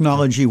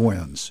 technology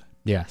wins.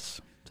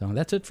 Yes. So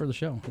that's it for the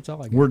show. That's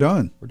all I got. We're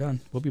done. We're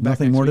done. We'll be back.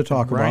 Nothing next more week. to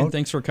talk Brian, about.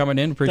 Thanks for coming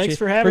in. Thanks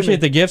for having me.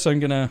 Appreciate the gifts. I'm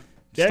gonna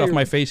stuff you're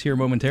my face here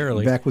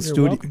momentarily. Back with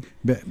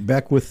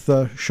back with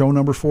show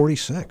number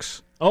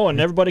 46. Oh, and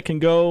everybody can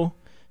go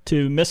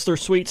to Missler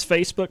Sweets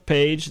Facebook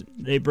page.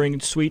 They bring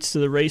sweets to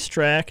the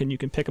racetrack, and you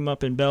can pick them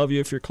up in Bellevue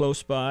if you're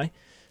close by.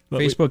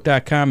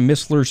 Facebook.com,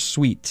 Missler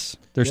Sweets.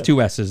 There's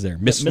two S's there.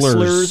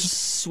 Missler's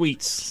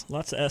Sweets.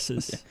 Lots of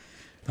S's.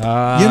 You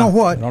know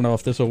what? I don't know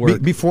if this will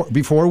work.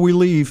 Before we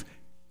leave,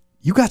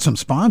 you got some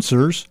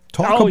sponsors.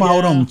 Talk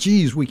about them.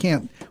 Geez, we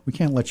can't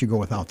let you go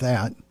without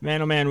that.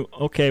 Man, oh man.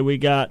 Okay, we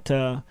got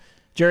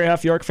Jerry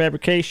Huff York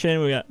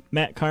Fabrication. We got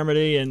Matt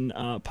Carmody and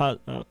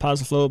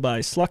Posiflow by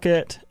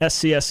Sluckett.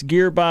 SCS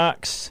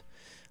Gearbox.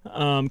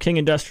 King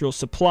Industrial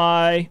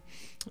Supply.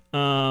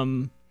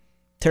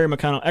 Terry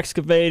McConnell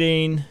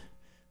Excavating.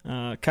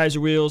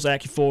 Kaiser Wheels,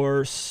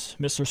 AccuForce,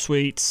 Missler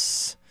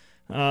Sweets.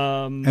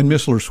 And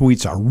Missler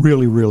Sweets are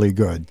really, really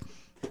good.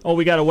 Oh,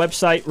 we got a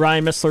website,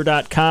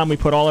 RyanMissler.com. We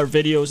put all our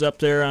videos up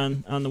there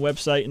on the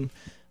website,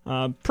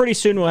 and pretty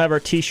soon we'll have our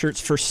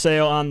T-shirts for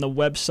sale on the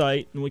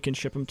website, and we can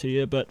ship them to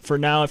you. But for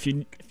now, if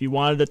you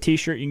wanted a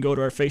T-shirt, you can go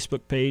to our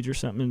Facebook page or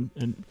something,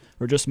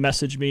 or just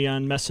message me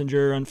on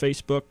Messenger on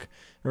Facebook,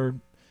 or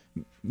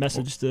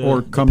message the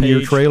or come the page. to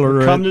your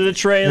trailer. Come to the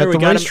trailer. At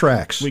the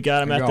racetracks. We got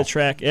them at the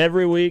track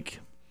every week.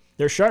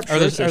 They're sharp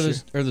shirts.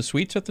 Are the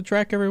sweets at the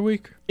track every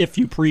week? If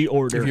you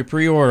pre-order. If you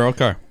pre-order,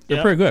 okay.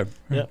 They're pretty good.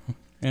 Yep.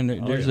 And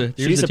here's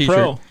She's a a T-shirt.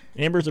 pro.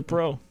 Amber's a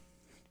pro.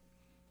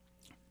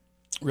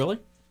 Really?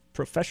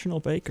 Professional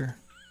baker.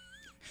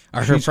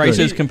 Are her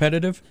prices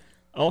competitive?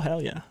 Oh,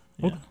 hell yeah.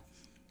 Yeah.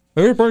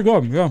 They're pretty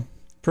good, yeah.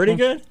 Pretty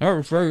good?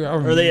 Are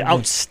they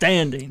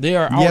outstanding? They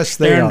are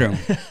yes, outstanding.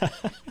 They are.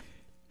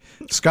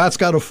 Scott's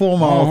got a full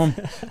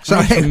mouth.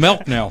 So some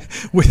milk now.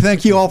 We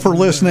thank you all for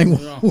listening.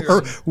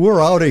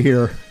 We're out of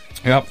here.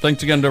 Yep.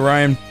 Thanks again to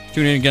Ryan.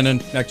 Tune in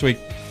again next week.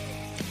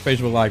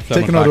 Facebook Live.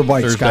 Take another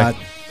bite, Thursday. Scott.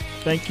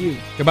 Thank you.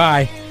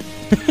 Goodbye.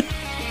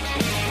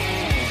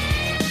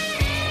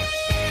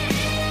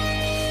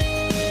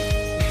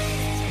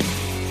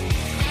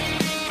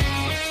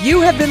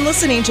 You have been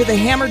listening to the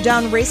Hammer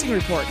Down Racing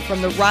Report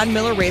from the Ron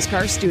Miller Race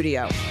Car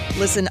Studio.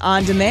 Listen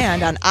on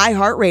demand on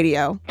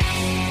iHeartRadio.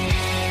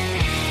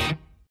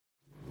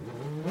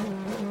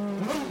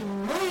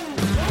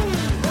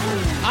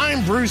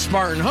 I'm Bruce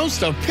Martin,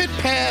 host of Pit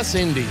Pass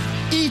Indy.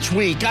 Each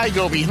week, I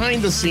go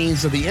behind the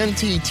scenes of the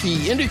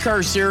NTT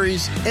IndyCar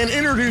Series and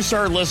introduce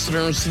our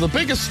listeners to the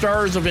biggest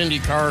stars of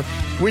IndyCar,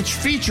 which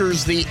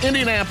features the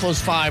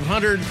Indianapolis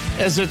 500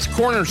 as its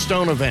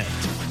cornerstone event.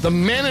 The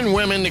men and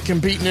women that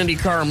compete in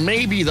IndyCar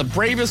may be the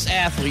bravest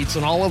athletes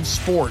in all of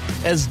sport,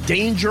 as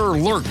danger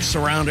lurks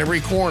around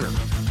every corner.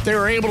 They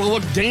are able to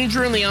look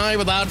danger in the eye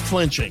without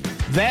flinching.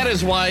 That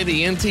is why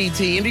the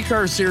NTT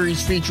IndyCar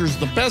Series features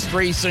the best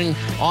racing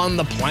on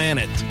the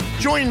planet.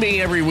 Join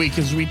me every week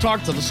as we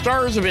talk to the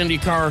stars of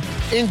IndyCar,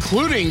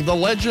 including the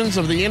legends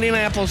of the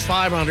Indianapolis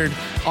 500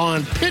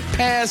 on Pit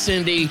Pass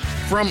Indy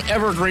from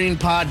Evergreen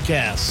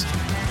Podcast.